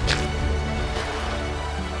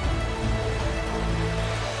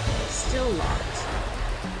 Still locked.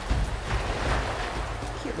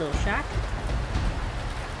 Cute little shack.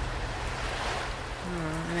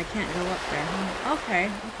 And I can't go up there, huh? Okay,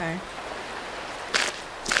 okay.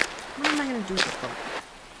 What am I going to do with this book?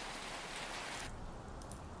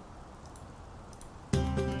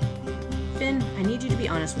 Finn, I need you to be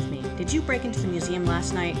honest with me. Did you break into the museum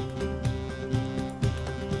last night?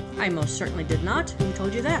 I most certainly did not. Who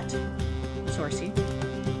told you that? Sorcy.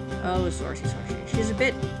 Oh, Sorcy. She's a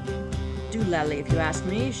bit doolally, if you ask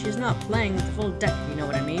me. She's not playing with the full deck, if you know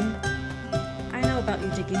what I mean. I know about you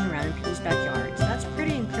digging around in people's backyards. That's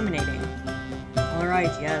pretty incriminating.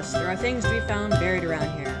 Alright, yes, there are things to be found buried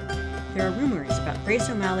around here. There are rumors about Grace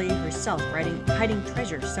O'Malley herself hiding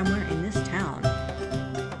treasure somewhere in this town.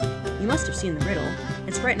 You must have seen the riddle.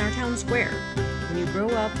 It's right in our town square. When you grow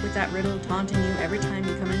up with that riddle taunting you every time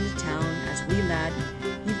you come into town as a wee lad,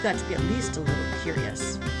 you've got to be at least a little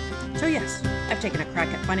curious. So yes, I've taken a crack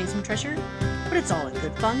at finding some treasure, but it's all in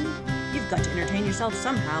good fun. You've got to entertain yourself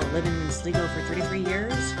somehow, living in Sligo for 33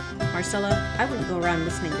 years. Marcella, I wouldn't go around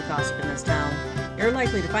listening to gossip in this town. You're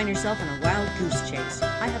likely to find yourself in a wild goose chase.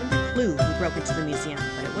 I haven't a clue who broke into the museum,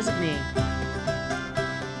 but it wasn't me.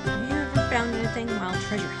 Have you ever found anything while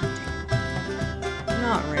treasure hunting?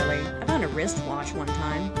 Not really. I found a wristwatch one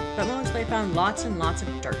time, but mostly I found lots and lots of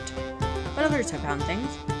dirt. But others have found things.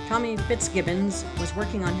 Tommy Fitzgibbons was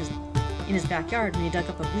working in his backyard when he dug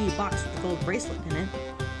up a wee box with a gold bracelet in it.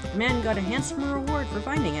 The man got a handsome reward for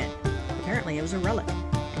finding it. Apparently it was a relic,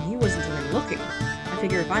 and he wasn't even looking. I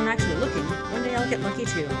figure if I'm actually looking, one day I'll get lucky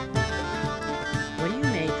too. What do you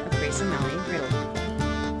make of Grace O'Malley riddle?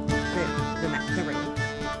 The riddle.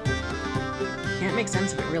 Can't make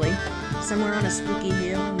sense of it, really. Somewhere on a spooky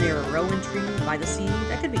hill, near a rowan tree, by the sea.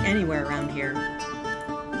 That could be anywhere around here.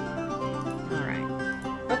 Alright.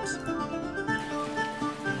 Oops.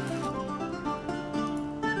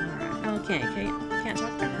 Alright. Okay, can't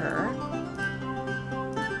talk to her.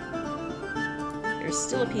 There's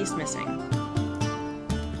still a piece missing.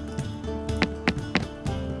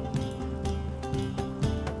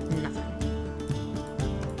 Nothing.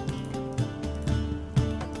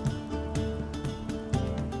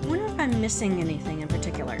 I wonder if I'm missing anything in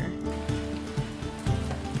particular.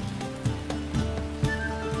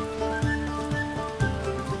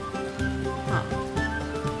 Huh.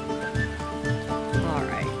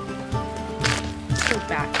 Alright. Let's go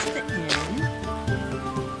back to the inn.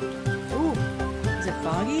 Ooh. Is it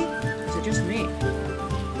foggy? Or is it just me?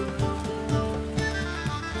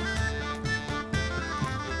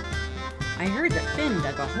 I heard that Finn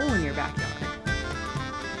dug a hole in your backyard.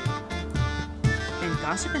 Been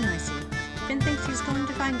gossiping, I see. Finn thinks he's going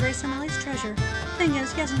to find Grace and Ellie's treasure. Thing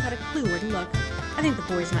is, he hasn't got a clue where to look. I think the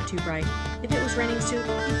boy's not too bright. If it was raining soup,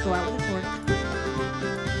 he'd go out with a fork.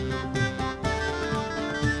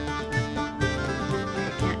 I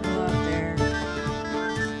can't go out there.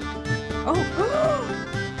 Oh!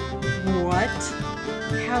 What?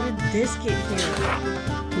 How did this get here?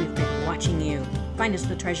 We've been watching you. Find us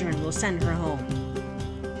the treasure and we'll send her home.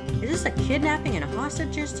 Is this a kidnapping and a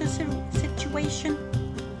hostage situation?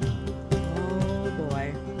 Oh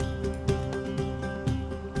boy.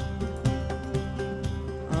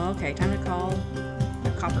 Okay, time to call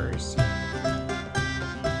the coppers.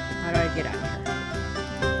 How do I get out of here?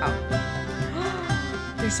 Oh.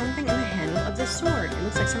 There's something in the handle of the sword. It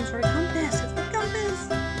looks like some sort of compass. It's the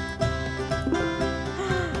compass!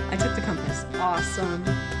 I took the compass. Awesome.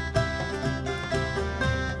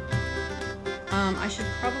 I should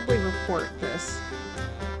probably report this.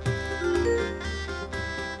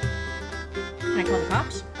 Can I call the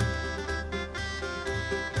cops?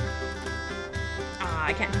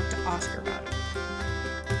 I can't talk to Oscar about it.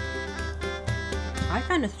 I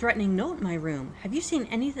found a threatening note in my room. Have you seen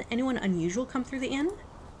anyone unusual come through the inn?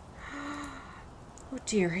 Oh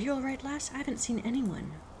dear, are you alright, lass? I haven't seen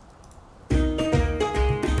anyone.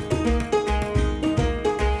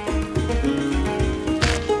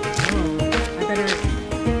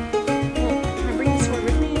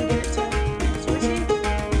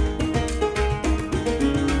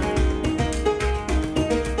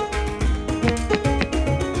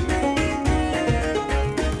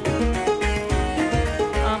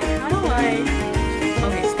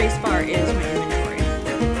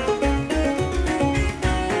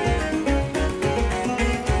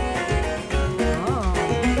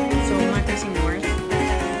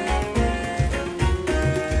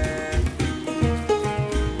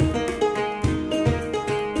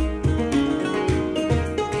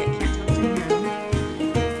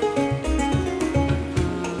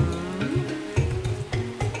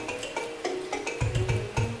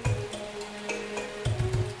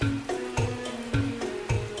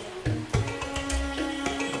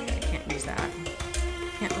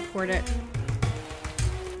 It.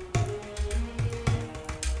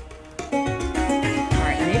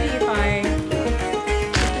 Alright, maybe if I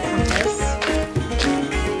compass.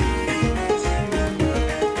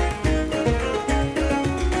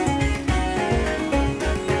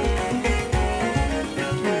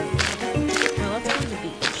 Well, let's go to the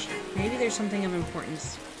beach. Maybe there's something of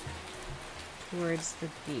importance towards the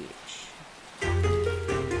beach.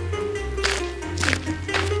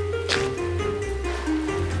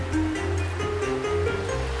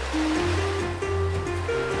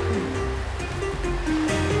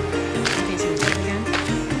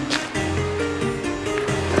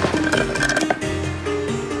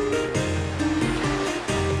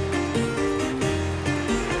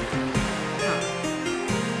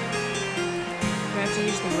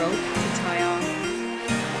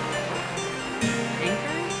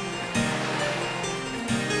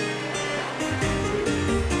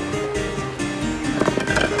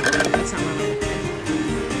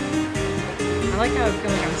 I like how I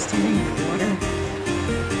feel like I'm standing in the water.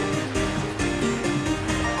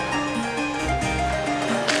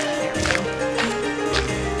 There we go.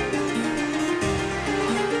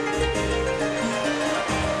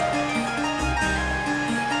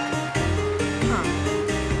 Huh.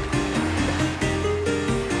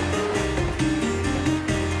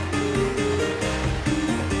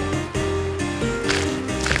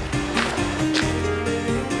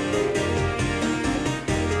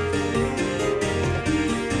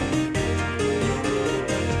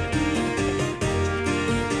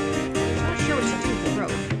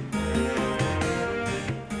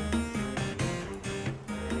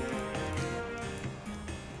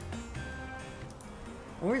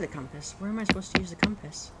 compass. Where am I supposed to use the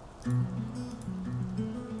compass? Well,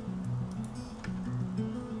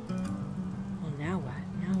 now what?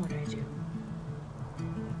 Now what do I do?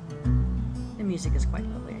 The music is quite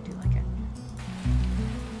lovely. I do like it.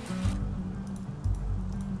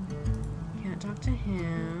 Can't talk to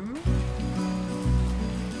him.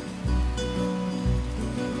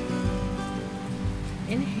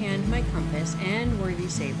 In hand my compass and worthy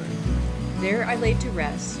saber. There I laid to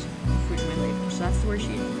rest the fruit of my labor. So that's where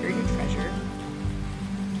she buried her treasure.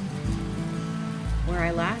 Where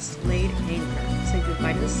I last laid anchor, said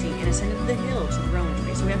goodbye to the sea, and ascended the hill to the rowan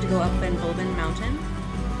tree. So we have to go up Ben Bulben Mountain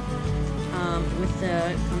with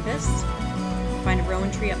the compass. Find a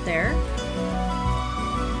rowan tree up there,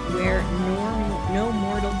 where no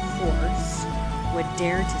mortal force would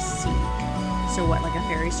dare to seek. So what, like a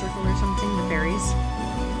fairy circle or something? The fairies?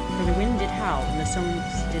 For the wind did howl, and the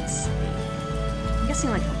stones did speak. I'm guessing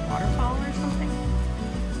like a waterfall or something?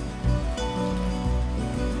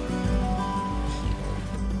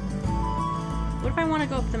 What if I want to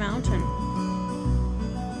go up the mountain?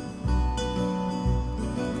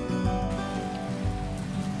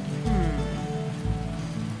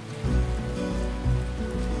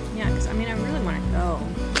 Yeah, because I mean, I really want to go.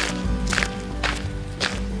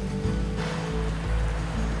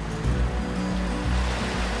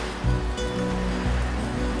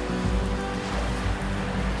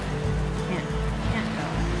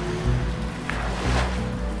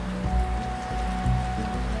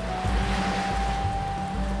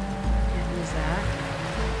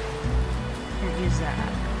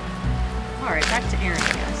 Alright, back to Aaron,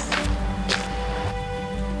 I guess.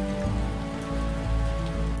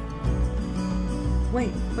 Wait,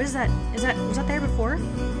 what is that? Was that there before?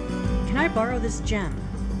 Can I borrow this gem?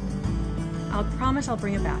 I'll promise I'll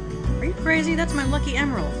bring it back. Are you crazy? That's my lucky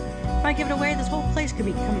emerald. If I give it away, this whole place could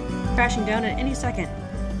come crashing down at any second.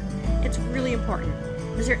 It's really important.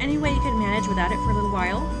 Is there any way you could manage without it for a little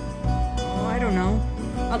while? Oh, I don't know.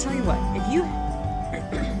 I'll tell you what, if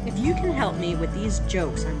you can help me with these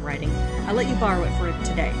jokes I'm writing, I'll let you borrow it for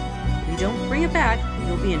today. If you don't bring it back,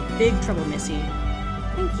 you'll be in big trouble, Missy.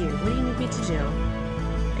 Thank you. What do you need me to do?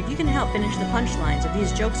 If you can help finish the punchlines of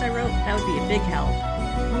these jokes I wrote, that would be a big help.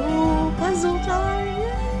 Oh, puzzle time!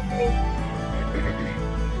 Yay!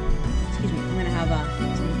 Excuse me, I'm gonna have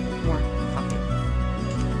some more coffee.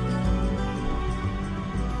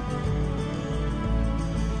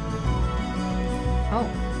 Oh,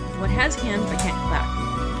 what has hands but can't clap?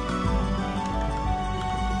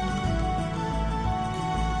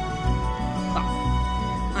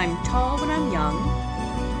 I'm tall when I'm young,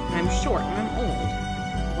 and I'm short when I'm old.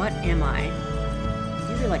 What am I?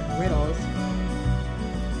 These are like riddles.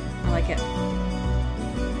 I like it.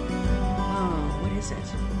 Oh, what is it?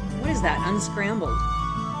 What is that? Unscrambled.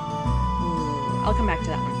 Ooh, I'll come back to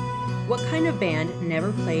that one. What kind of band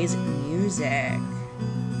never plays music? A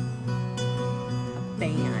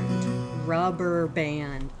band. Rubber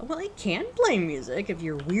band. Well, it can play music if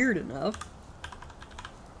you're weird enough.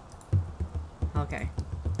 Okay.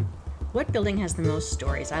 What building has the most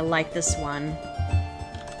stories? I like this one.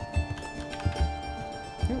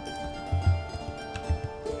 Ooh.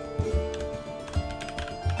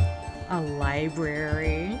 A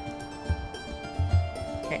library.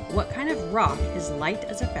 Okay, what kind of rock is light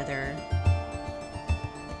as a feather?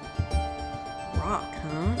 Rock,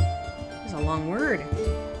 huh? That's a long word.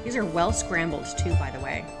 These are well scrambled too, by the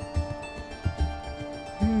way.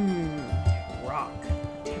 Rock.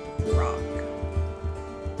 Type of rock.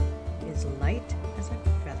 Light as a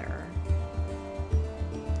feather.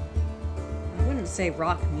 I wouldn't say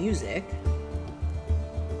rock music.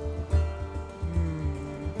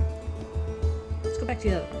 Let's go back to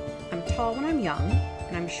the other one. I'm tall when I'm young,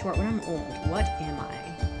 and I'm short when I'm old. What am I?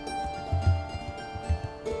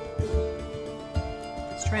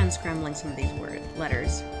 Let's try unscrambling some of these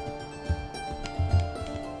letters.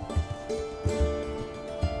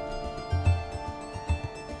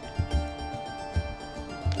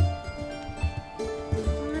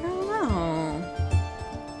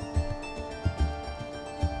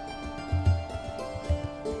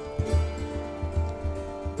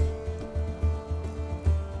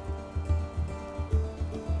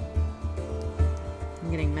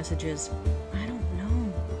 Getting messages. I don't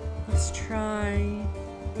know. Let's try.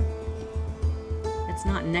 It's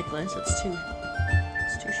not necklace. It's too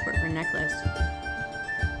short for necklace.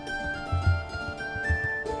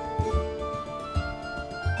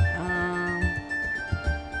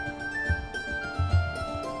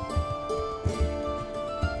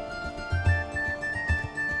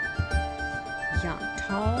 Young,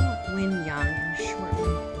 tall when young, and short when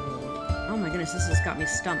old. Oh my goodness, this has got me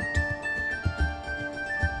stumped.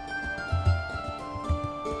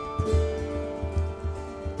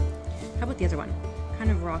 How about the other one?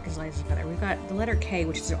 Kind of rock as light as a feather. We've got the letter K,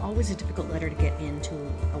 which is always a difficult letter to get into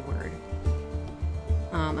a word.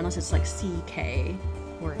 Unless it's like CK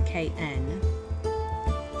or KN.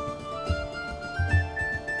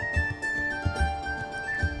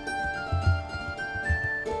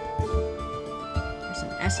 There's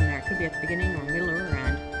an S in there. It could be at the beginning or middle or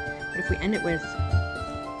end. But if we end it with,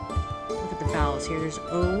 look at the vowels here. There's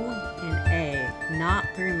O and A. Not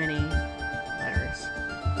very many letters.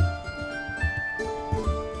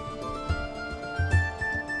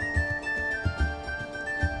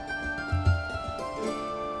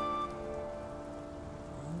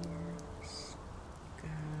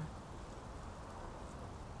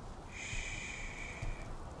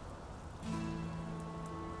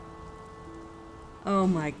 Oh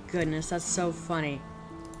my goodness, that's so funny.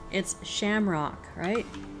 It's shamrock, right?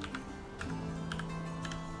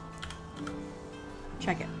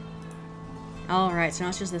 Check it. Alright, so now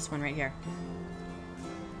it's just this one right here.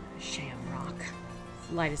 Shamrock.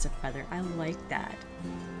 Light as a feather. I like that.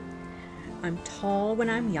 I'm tall when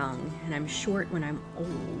I'm young, and I'm short when I'm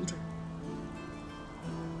old.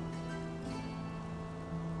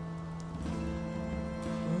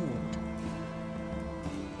 Old.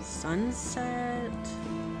 Sunset.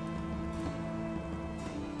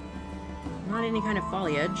 Not any kind of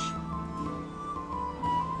foliage.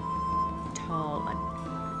 Tall,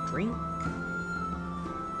 a drink.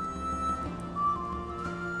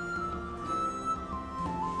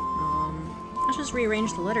 Let's just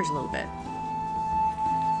rearrange the letters a little bit.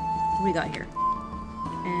 What do we got here?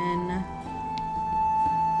 N,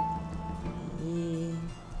 E,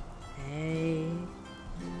 A,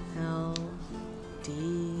 L,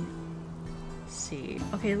 D, C.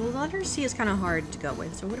 Okay, the letter C is kind of hard to go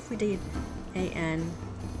with. So what if we did A, N,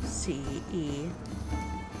 C, E?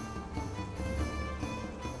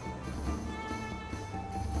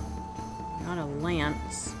 Not a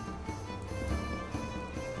lance.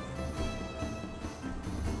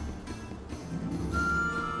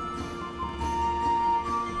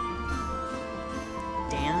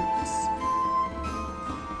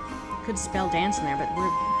 Could spell dance in there, but we're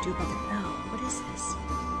due about the bell. What is this?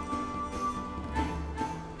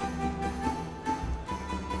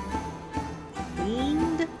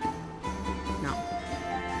 Fiend? No.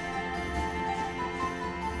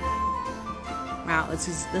 Wow, this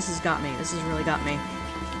has got me. This has really got me.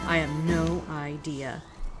 I have no idea.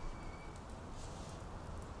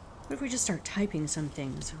 What if we just start typing some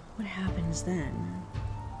things? What happens then?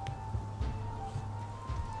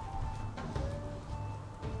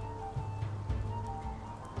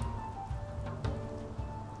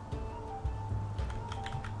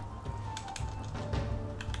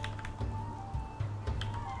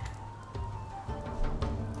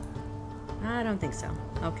 I don't think so.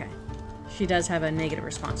 Okay. She does have a negative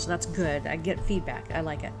response, so that's good. I get feedback. I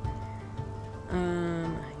like it.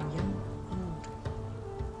 Young, old.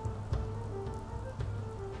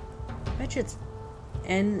 I bet you it's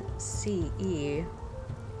NCE.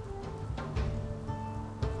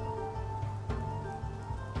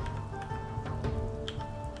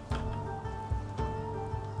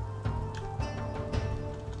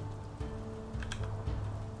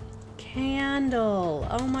 Candle.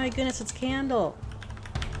 Oh my goodness, it's candle.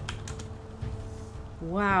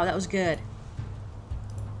 Wow, that was good.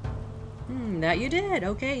 That you did.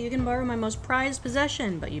 Okay, you can borrow my most prized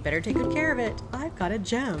possession, but you better take good care of it. I've got a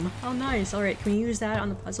gem. Oh, nice. All right, can we use that on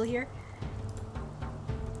the puzzle here?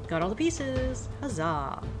 Got all the pieces.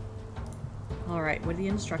 Huzzah. All right, what are the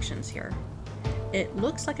instructions here? It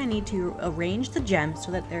looks like I need to arrange the gems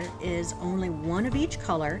so that there is only one of each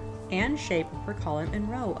color and shape per column and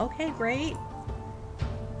row. Okay, great.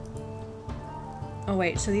 Oh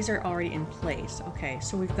wait, so these are already in place. Okay,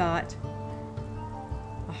 so we've got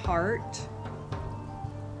a heart.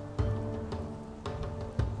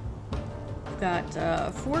 We've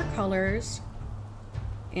got 4 colors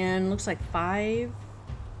and looks like 5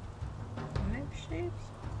 shapes.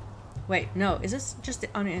 Wait, no, is this just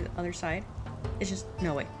on the other side? It's just,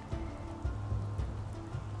 no, wait.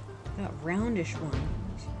 We've got roundish ones.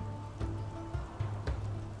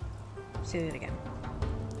 Say that again.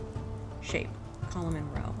 Shape, column,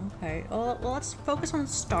 and row. Okay. Well, let's focus on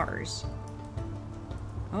stars.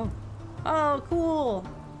 Oh. Oh, cool.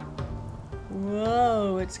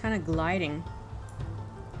 Whoa, it's kind of gliding.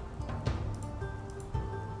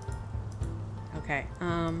 Okay.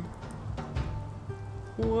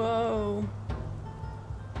 Whoa.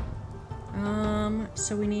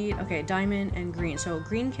 So we need, okay, diamond and green. So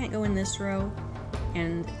green can't go in this row,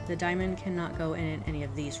 and the diamond cannot go in any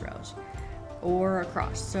of these rows. Or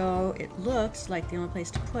across. So it looks like the only place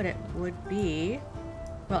to put it would be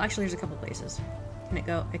Well, actually, there's a couple places. Can it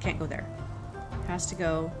go? It can't go there. It has to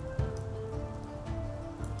go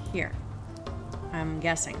here. I'm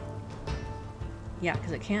guessing. Yeah,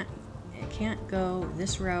 because it can't go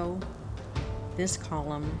this row, this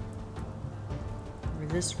column, or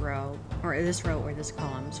this row, or this row, or this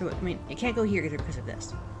column. So, I mean, it can't go here either because of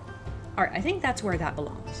this. Alright, I think that's where that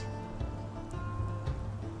belongs.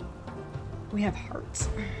 We have hearts.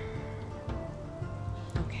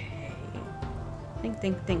 Okay.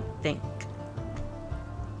 Think.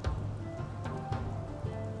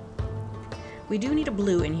 We do need a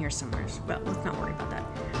blue in here somewhere. Well, let's not worry about that.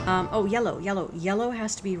 Oh, yellow. Yellow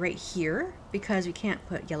has to be right here because we can't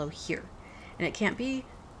put yellow here. And it can't be...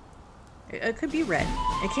 It could be red.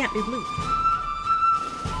 It can't be blue.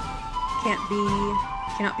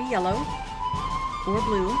 Cannot be yellow or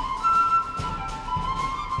blue.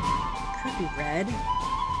 Could be red.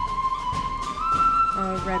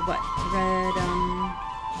 Red what? Red,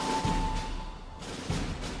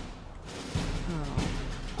 Oh.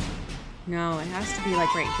 No, it has to be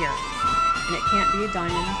like right here. And it can't be a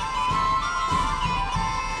diamond.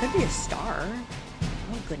 Could be a star.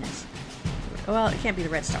 Oh, goodness. Well, it can't be the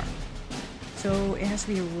red star. So it has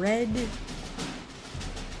to be a red,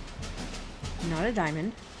 not a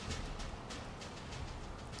diamond.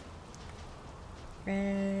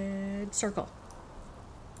 Red circle.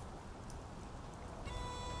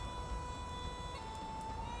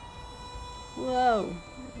 Whoa.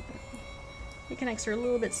 The connects are a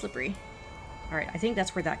little bit slippery. Alright, I think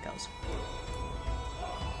that's where that goes.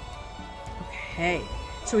 Okay.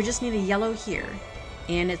 So we just need a yellow here.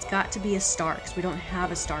 And it's got to be a star, because we don't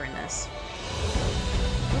have a star in this.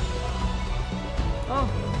 Oh.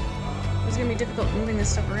 It's going to be difficult moving this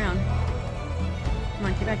stuff around. Come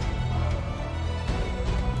on, get back.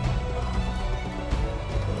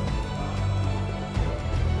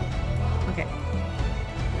 Okay.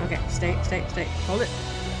 Okay, stay. Hold it.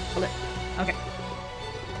 Okay.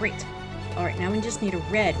 Great. Alright, now we just need a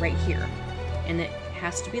red right here. And it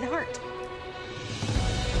has to be the heart.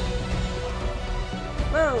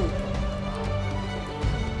 Whoa!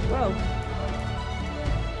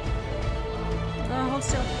 Oh, hold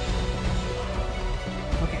still.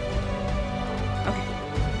 Okay.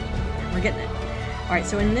 We're getting it. Alright,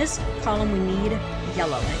 so in this column we need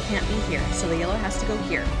yellow, and it can't be here. So the yellow has to go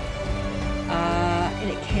here. And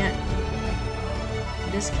it can't...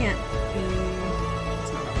 This can't be...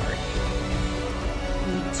 It's not a heart.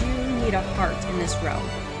 We do need a heart in this row,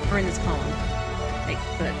 or in this column. Like,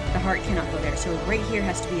 but the heart cannot go there. So right here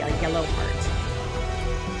has to be a yellow heart.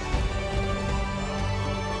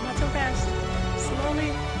 Not so fast.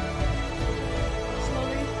 Slowly.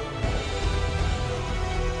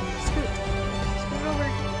 Scoot over.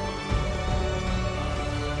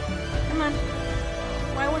 Come on.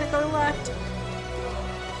 Why won't it go left?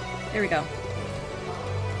 There we go.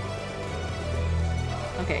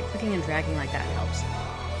 Okay, clicking and dragging like that helps.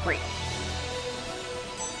 Great.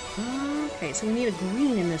 Okay, so we need a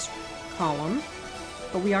green in this column,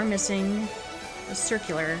 but we are missing a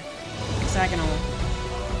circular, hexagonal.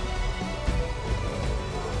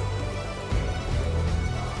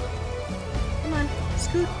 Come on,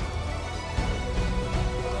 scoot.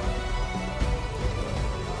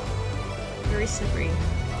 Very slippery.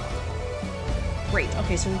 Great,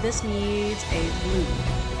 okay, so this needs a blue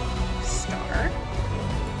star.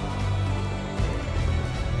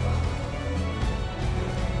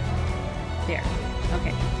 There.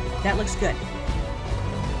 Okay. That looks good.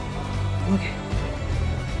 Okay.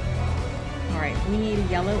 Alright, we need a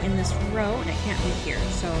yellow in this row, and it can't be here.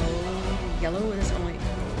 So, yellow is only...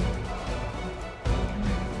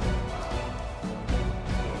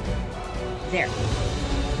 There.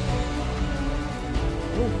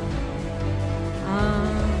 Ooh.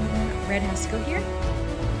 Red has to go here.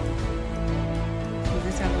 Move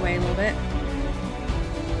this out of the way a little bit.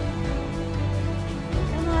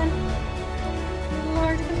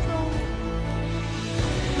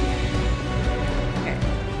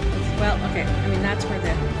 Well, okay. I mean, that's where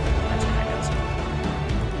that goes.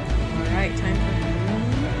 Alright, time for green.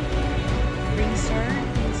 Green star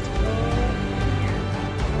needs to go here.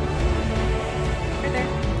 Right there.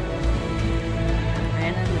 And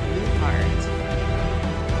then the blue heart.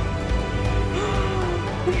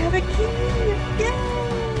 We have a key! Yay!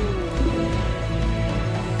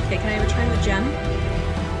 Okay, can I return the gem?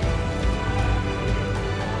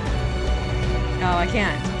 No, I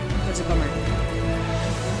can't. That's a bummer.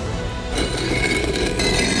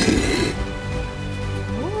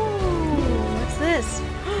 Ooh, what's this?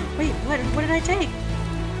 Wait, what did I take?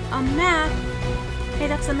 A map? Hey,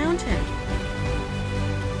 that's the mountain.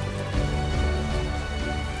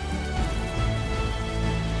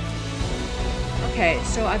 Okay,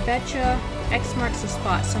 so I betcha X marks the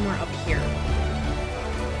spot somewhere up here.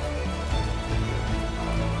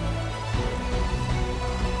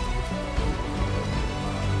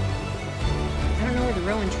 I don't know where the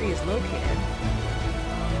Rowan tree is located.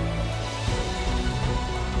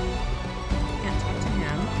 Can't talk to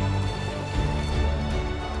him.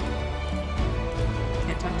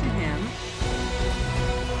 Can't talk to him.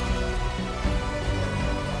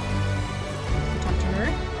 Talk to her?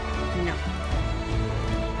 No.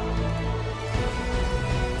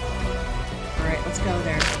 Alright, let's go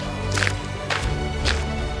there.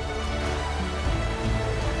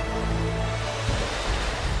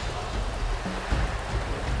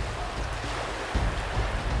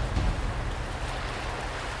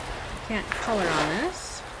 Can't color on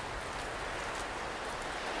this.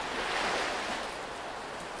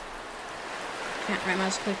 Can't right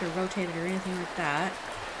mouse click or rotate it or anything like that.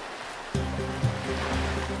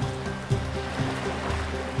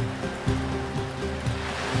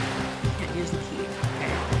 Can't use the key.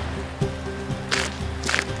 Okay.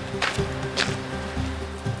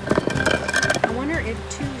 I wonder if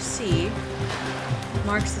 2C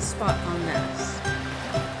marks the spot on this.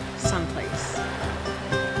 Someplace.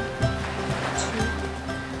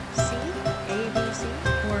 2C? A, B, C?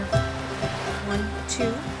 Or 1, 2,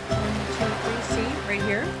 1, 2, 3, C? Right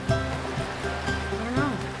here? I don't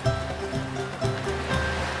know.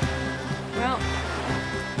 Well.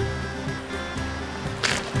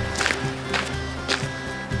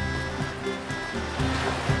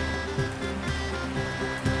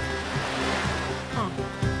 Huh.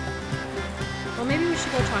 Well, maybe we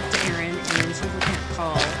should go talk to Aaron and see if we can't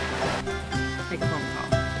call. Make a phone call.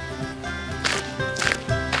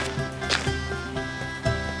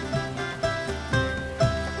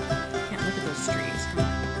 Can't look at those trees.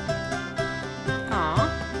 Aw.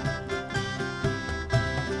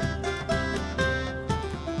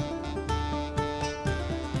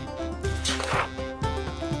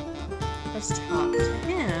 Let's talk to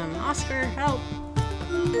him. Oscar, help.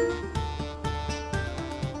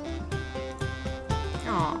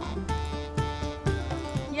 Aw.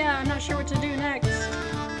 Yeah, I'm not sure what to do next.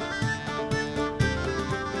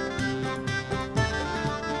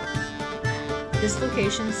 This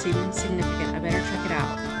location seems significant. I better check it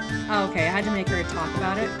out. Oh, okay, I had to make her talk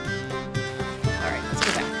about it. Alright, let's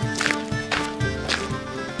go back.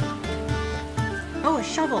 Oh, a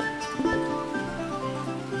shovel!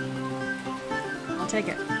 I'll take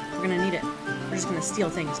it. We're gonna need it. We're just gonna steal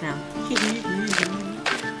things now.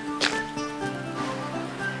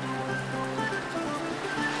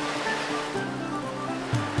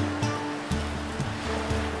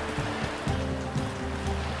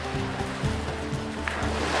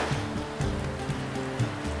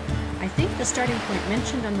 I think the starting point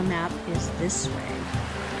mentioned on the map is this way.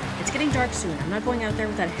 It's getting dark soon. I'm not going out there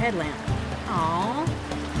with that headlamp. Aww.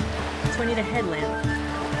 So I need a headlamp.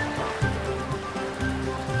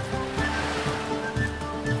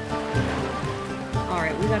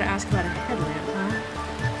 Alright, we gotta ask about a headlamp, huh?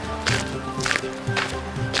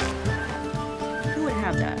 Who would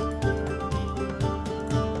have that?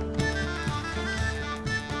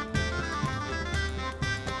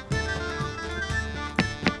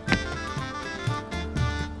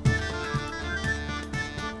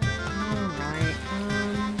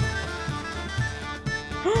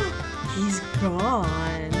 He's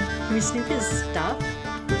gone. Can we snoop his stuff?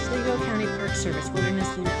 Sligo County Park Service,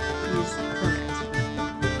 Wilderness Unit Use Permit.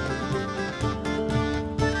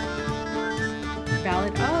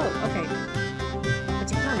 Valid. Oh, okay.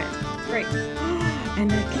 That's a permit. Great.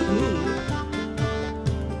 And a key.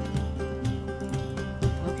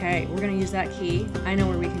 Okay, we're gonna use that key. I know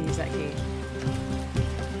where we can use that key.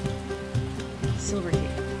 Silver key.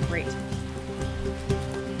 Great.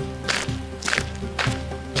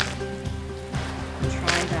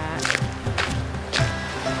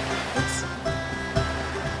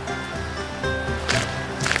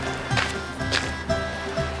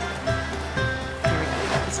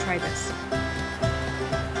 Try this.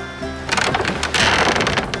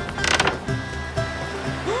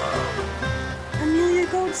 Amelia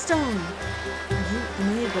Goldstone! Are you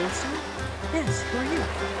Amelia Goldstone? Yes, who are you?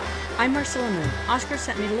 I'm Marcella Moon. Oscar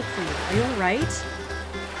sent me to look for you. Are you alright?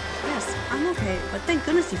 Yes, I'm okay, but thank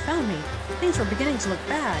goodness you found me. Things were beginning to look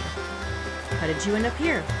bad. How did you end up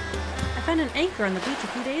here? I found an anchor on the beach a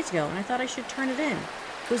few days ago, and I thought I should turn it in.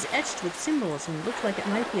 It was etched with symbols and looked like it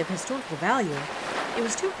might be of historical value. It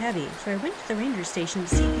was too heavy, so I went to the ranger station to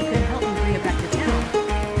see if he could help me bring it back to town.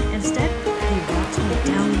 Instead, he brought me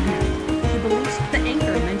down here. He believes the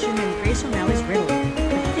anchor mentioned in Grace O'Malley's riddle, but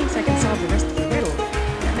he thinks I can solve the rest of the riddle.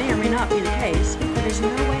 That may or may not be the case, but there's no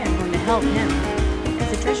way I'm going to help him.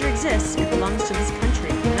 If the treasure exists, it belongs to this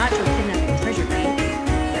country, not to a kidnapping treasure thief.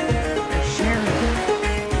 A sheriff.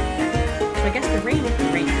 So I guess the ranger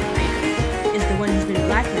is the one who's been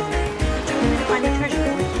blackmailing me. He told me to find the treasure,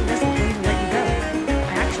 or he wasn't going to let you go.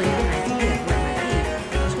 I actually have an idea of where it might be.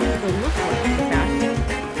 I was going to go look for it, in fact.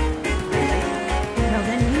 Well,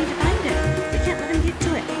 then we need to find it. We can't let him get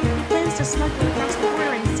to it. He plans to smuggle it across the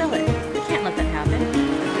border and sell it. We can't let that happen.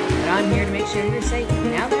 But I'm here to make sure you're safe.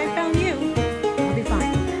 Now that I've found you, I'll be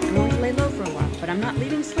fine. I'm going to lay low for a while, but I'm not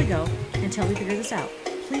leaving Sligo until we figure this out.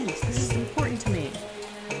 Please, this is important to me.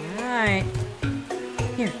 Alright.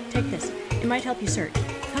 Here, take this. It might help you search.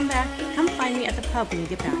 Come back. Come find me at the pub when you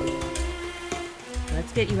get back.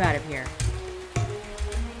 Let's get you out of here.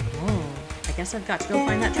 Oh, I guess I've got to go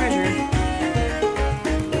find that treasure.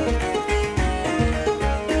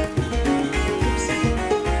 Oops.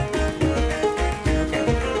 Okay.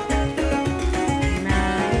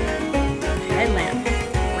 Map. Headlamp.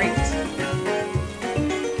 Great.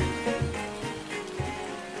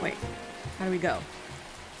 Wait, how do we go?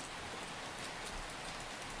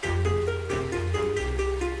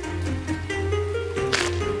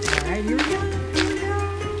 Alright, here we go.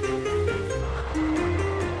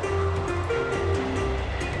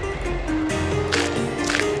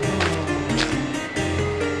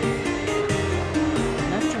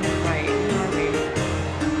 Left or right? Where are we?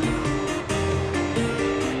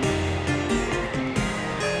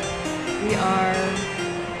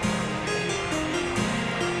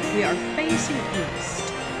 We are facing east.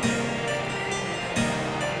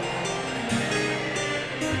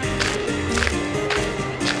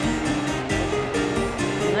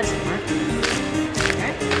 Let's mark it.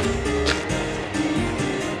 Okay.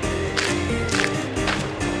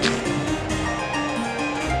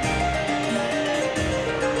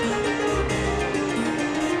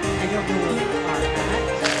 I don't know where we are at.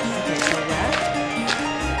 Okay, so left.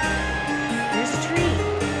 There's a tree.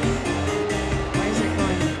 Why is it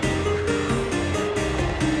going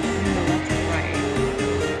in the left or right?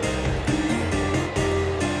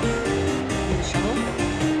 Need a shovel?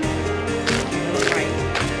 Okay, go right.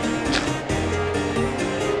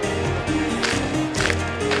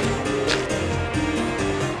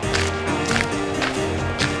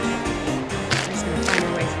 I'm just gonna find my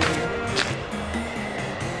way through here.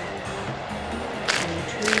 And the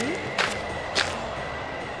tree.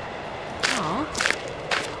 Aw.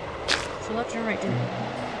 So left and right didn't.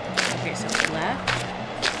 Okay, so left.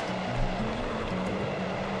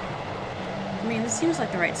 I mean, this seems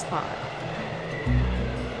like the right spot.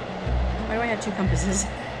 Why do I have two compasses?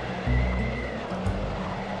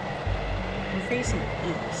 We're facing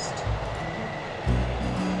east.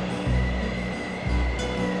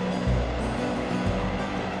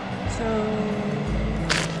 So,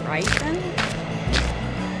 right then?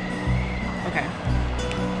 Okay.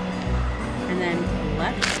 And then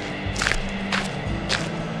left.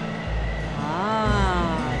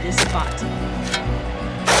 Ah, this spot.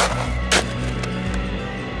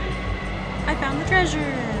 I found the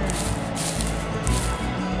treasure!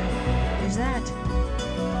 Who's that?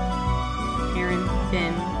 Aaron,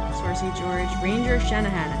 Finn, Sorcy George, Ranger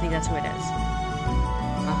Shanahan. I think that's who it is.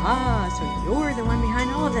 Aha, so you're the one behind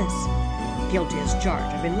all of this. Guilty as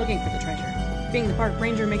charged. I've been looking for the treasure. Being the park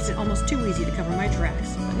ranger makes it almost too easy to cover my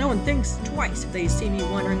tracks. But no one thinks twice if they see me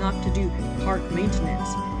wandering off to do park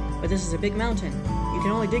maintenance. But this is a big mountain. You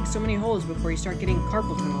can only dig so many holes before you start getting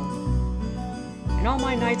carpal tunnel. In all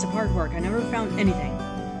my nights of hard work, I never found anything.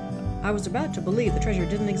 I was about to believe the treasure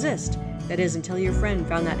didn't exist. That is, until your friend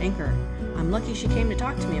found that anchor. I'm lucky she came to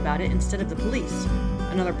talk to me about it instead of the police.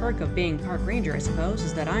 Another perk of being park ranger, I suppose,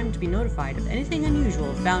 is that I'm to be notified of anything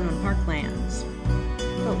unusual found on park lands.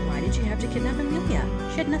 But why did you have to kidnap Amelia?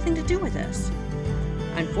 She had nothing to do with this.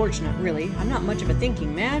 Unfortunate, really. I'm not much of a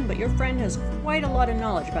thinking man, but your friend has quite a lot of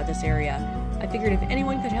knowledge about this area. I figured if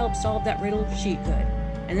anyone could help solve that riddle, she could.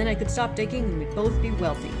 And then I could stop digging and we'd both be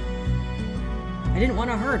wealthy. I didn't want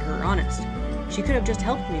to hurt her, honest. She could have just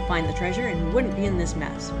helped me find the treasure and we wouldn't be in this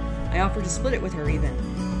mess. I offered to split it with her even,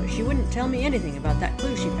 but she wouldn't tell me anything about that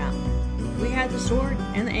clue she found. We had the sword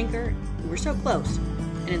and the anchor. We were so close.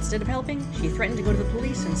 And instead of helping, she threatened to go to the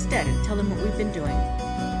police instead and tell them what we've been doing.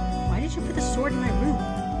 Why did you put the sword in my room?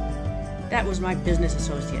 That was my business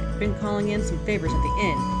associate. Been calling in some favors at the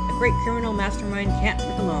inn. A great criminal mastermind can't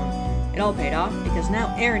work alone. It all paid off because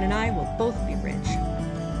now Aaron and I will both be rich.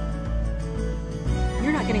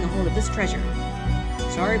 You're not getting a hold of this treasure.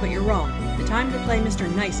 Sorry, but you're wrong. The time to play Mr.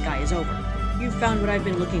 Nice Guy is over. You've found what I've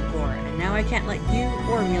been looking for, and now I can't let you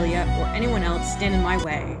or Amelia or anyone else stand in my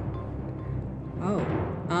way. Oh,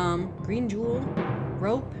 green jewel,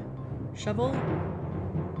 rope, shovel.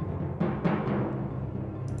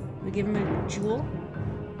 We give him a jewel.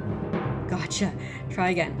 Gotcha. Try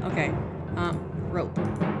again. Okay. Rope.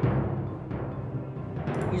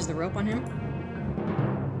 Use the rope on him.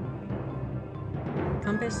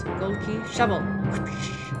 Compass, gold key, shovel.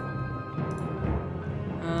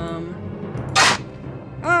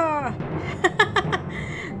 Ah!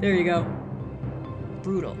 There you go.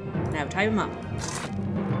 Brutal. Now tie him up.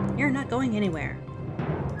 You're not going anywhere.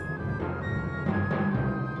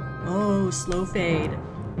 Oh, slow fade.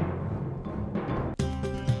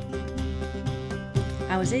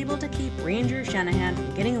 I was able to keep Ranger Shanahan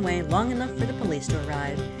from getting away long enough for the police to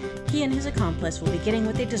arrive. He and his accomplice will be getting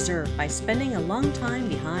what they deserve by spending a long time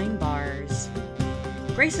behind bars.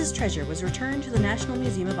 Grace's treasure was returned to the National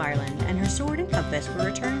Museum of Ireland, and her sword and compass were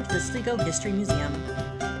returned to the Sligo History Museum.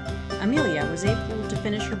 Amelia was able to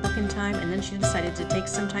finish her book in time, and then she decided to take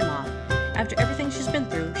some time off. After everything she's been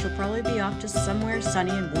through, she'll probably be off to somewhere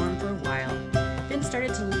sunny and warm for a while. Finn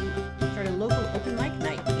started a local open mic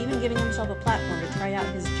night, even giving himself a platform to try out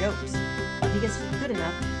his jokes. If he gets good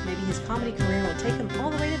enough, maybe his comedy career will take him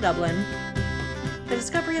all the way to Dublin. The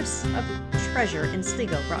discovery of treasure in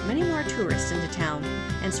Sligo brought many more tourists into town,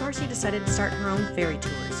 and Sorcy decided to start her own fairy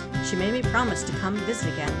tours. She made me promise to come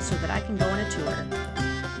visit again so that I can go on a tour.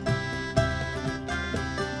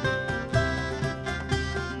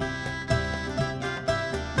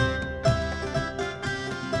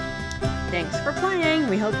 Thanks for playing!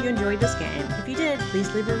 We hope you enjoyed this game. If you did,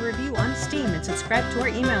 please leave a review on Steam and subscribe to our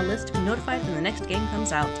email list to be notified when the next game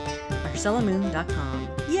comes out. MarcellaMoon.com.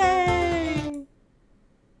 Yay!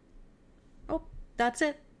 Oh, that's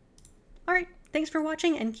it. Alright, thanks for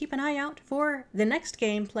watching, and keep an eye out for the next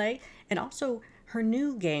gameplay and also her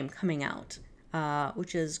new game coming out,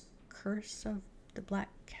 which is Curse of the Black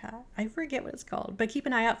Cat. I forget what it's called, but keep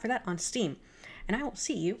an eye out for that on Steam. And I will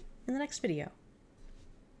see you in the next video.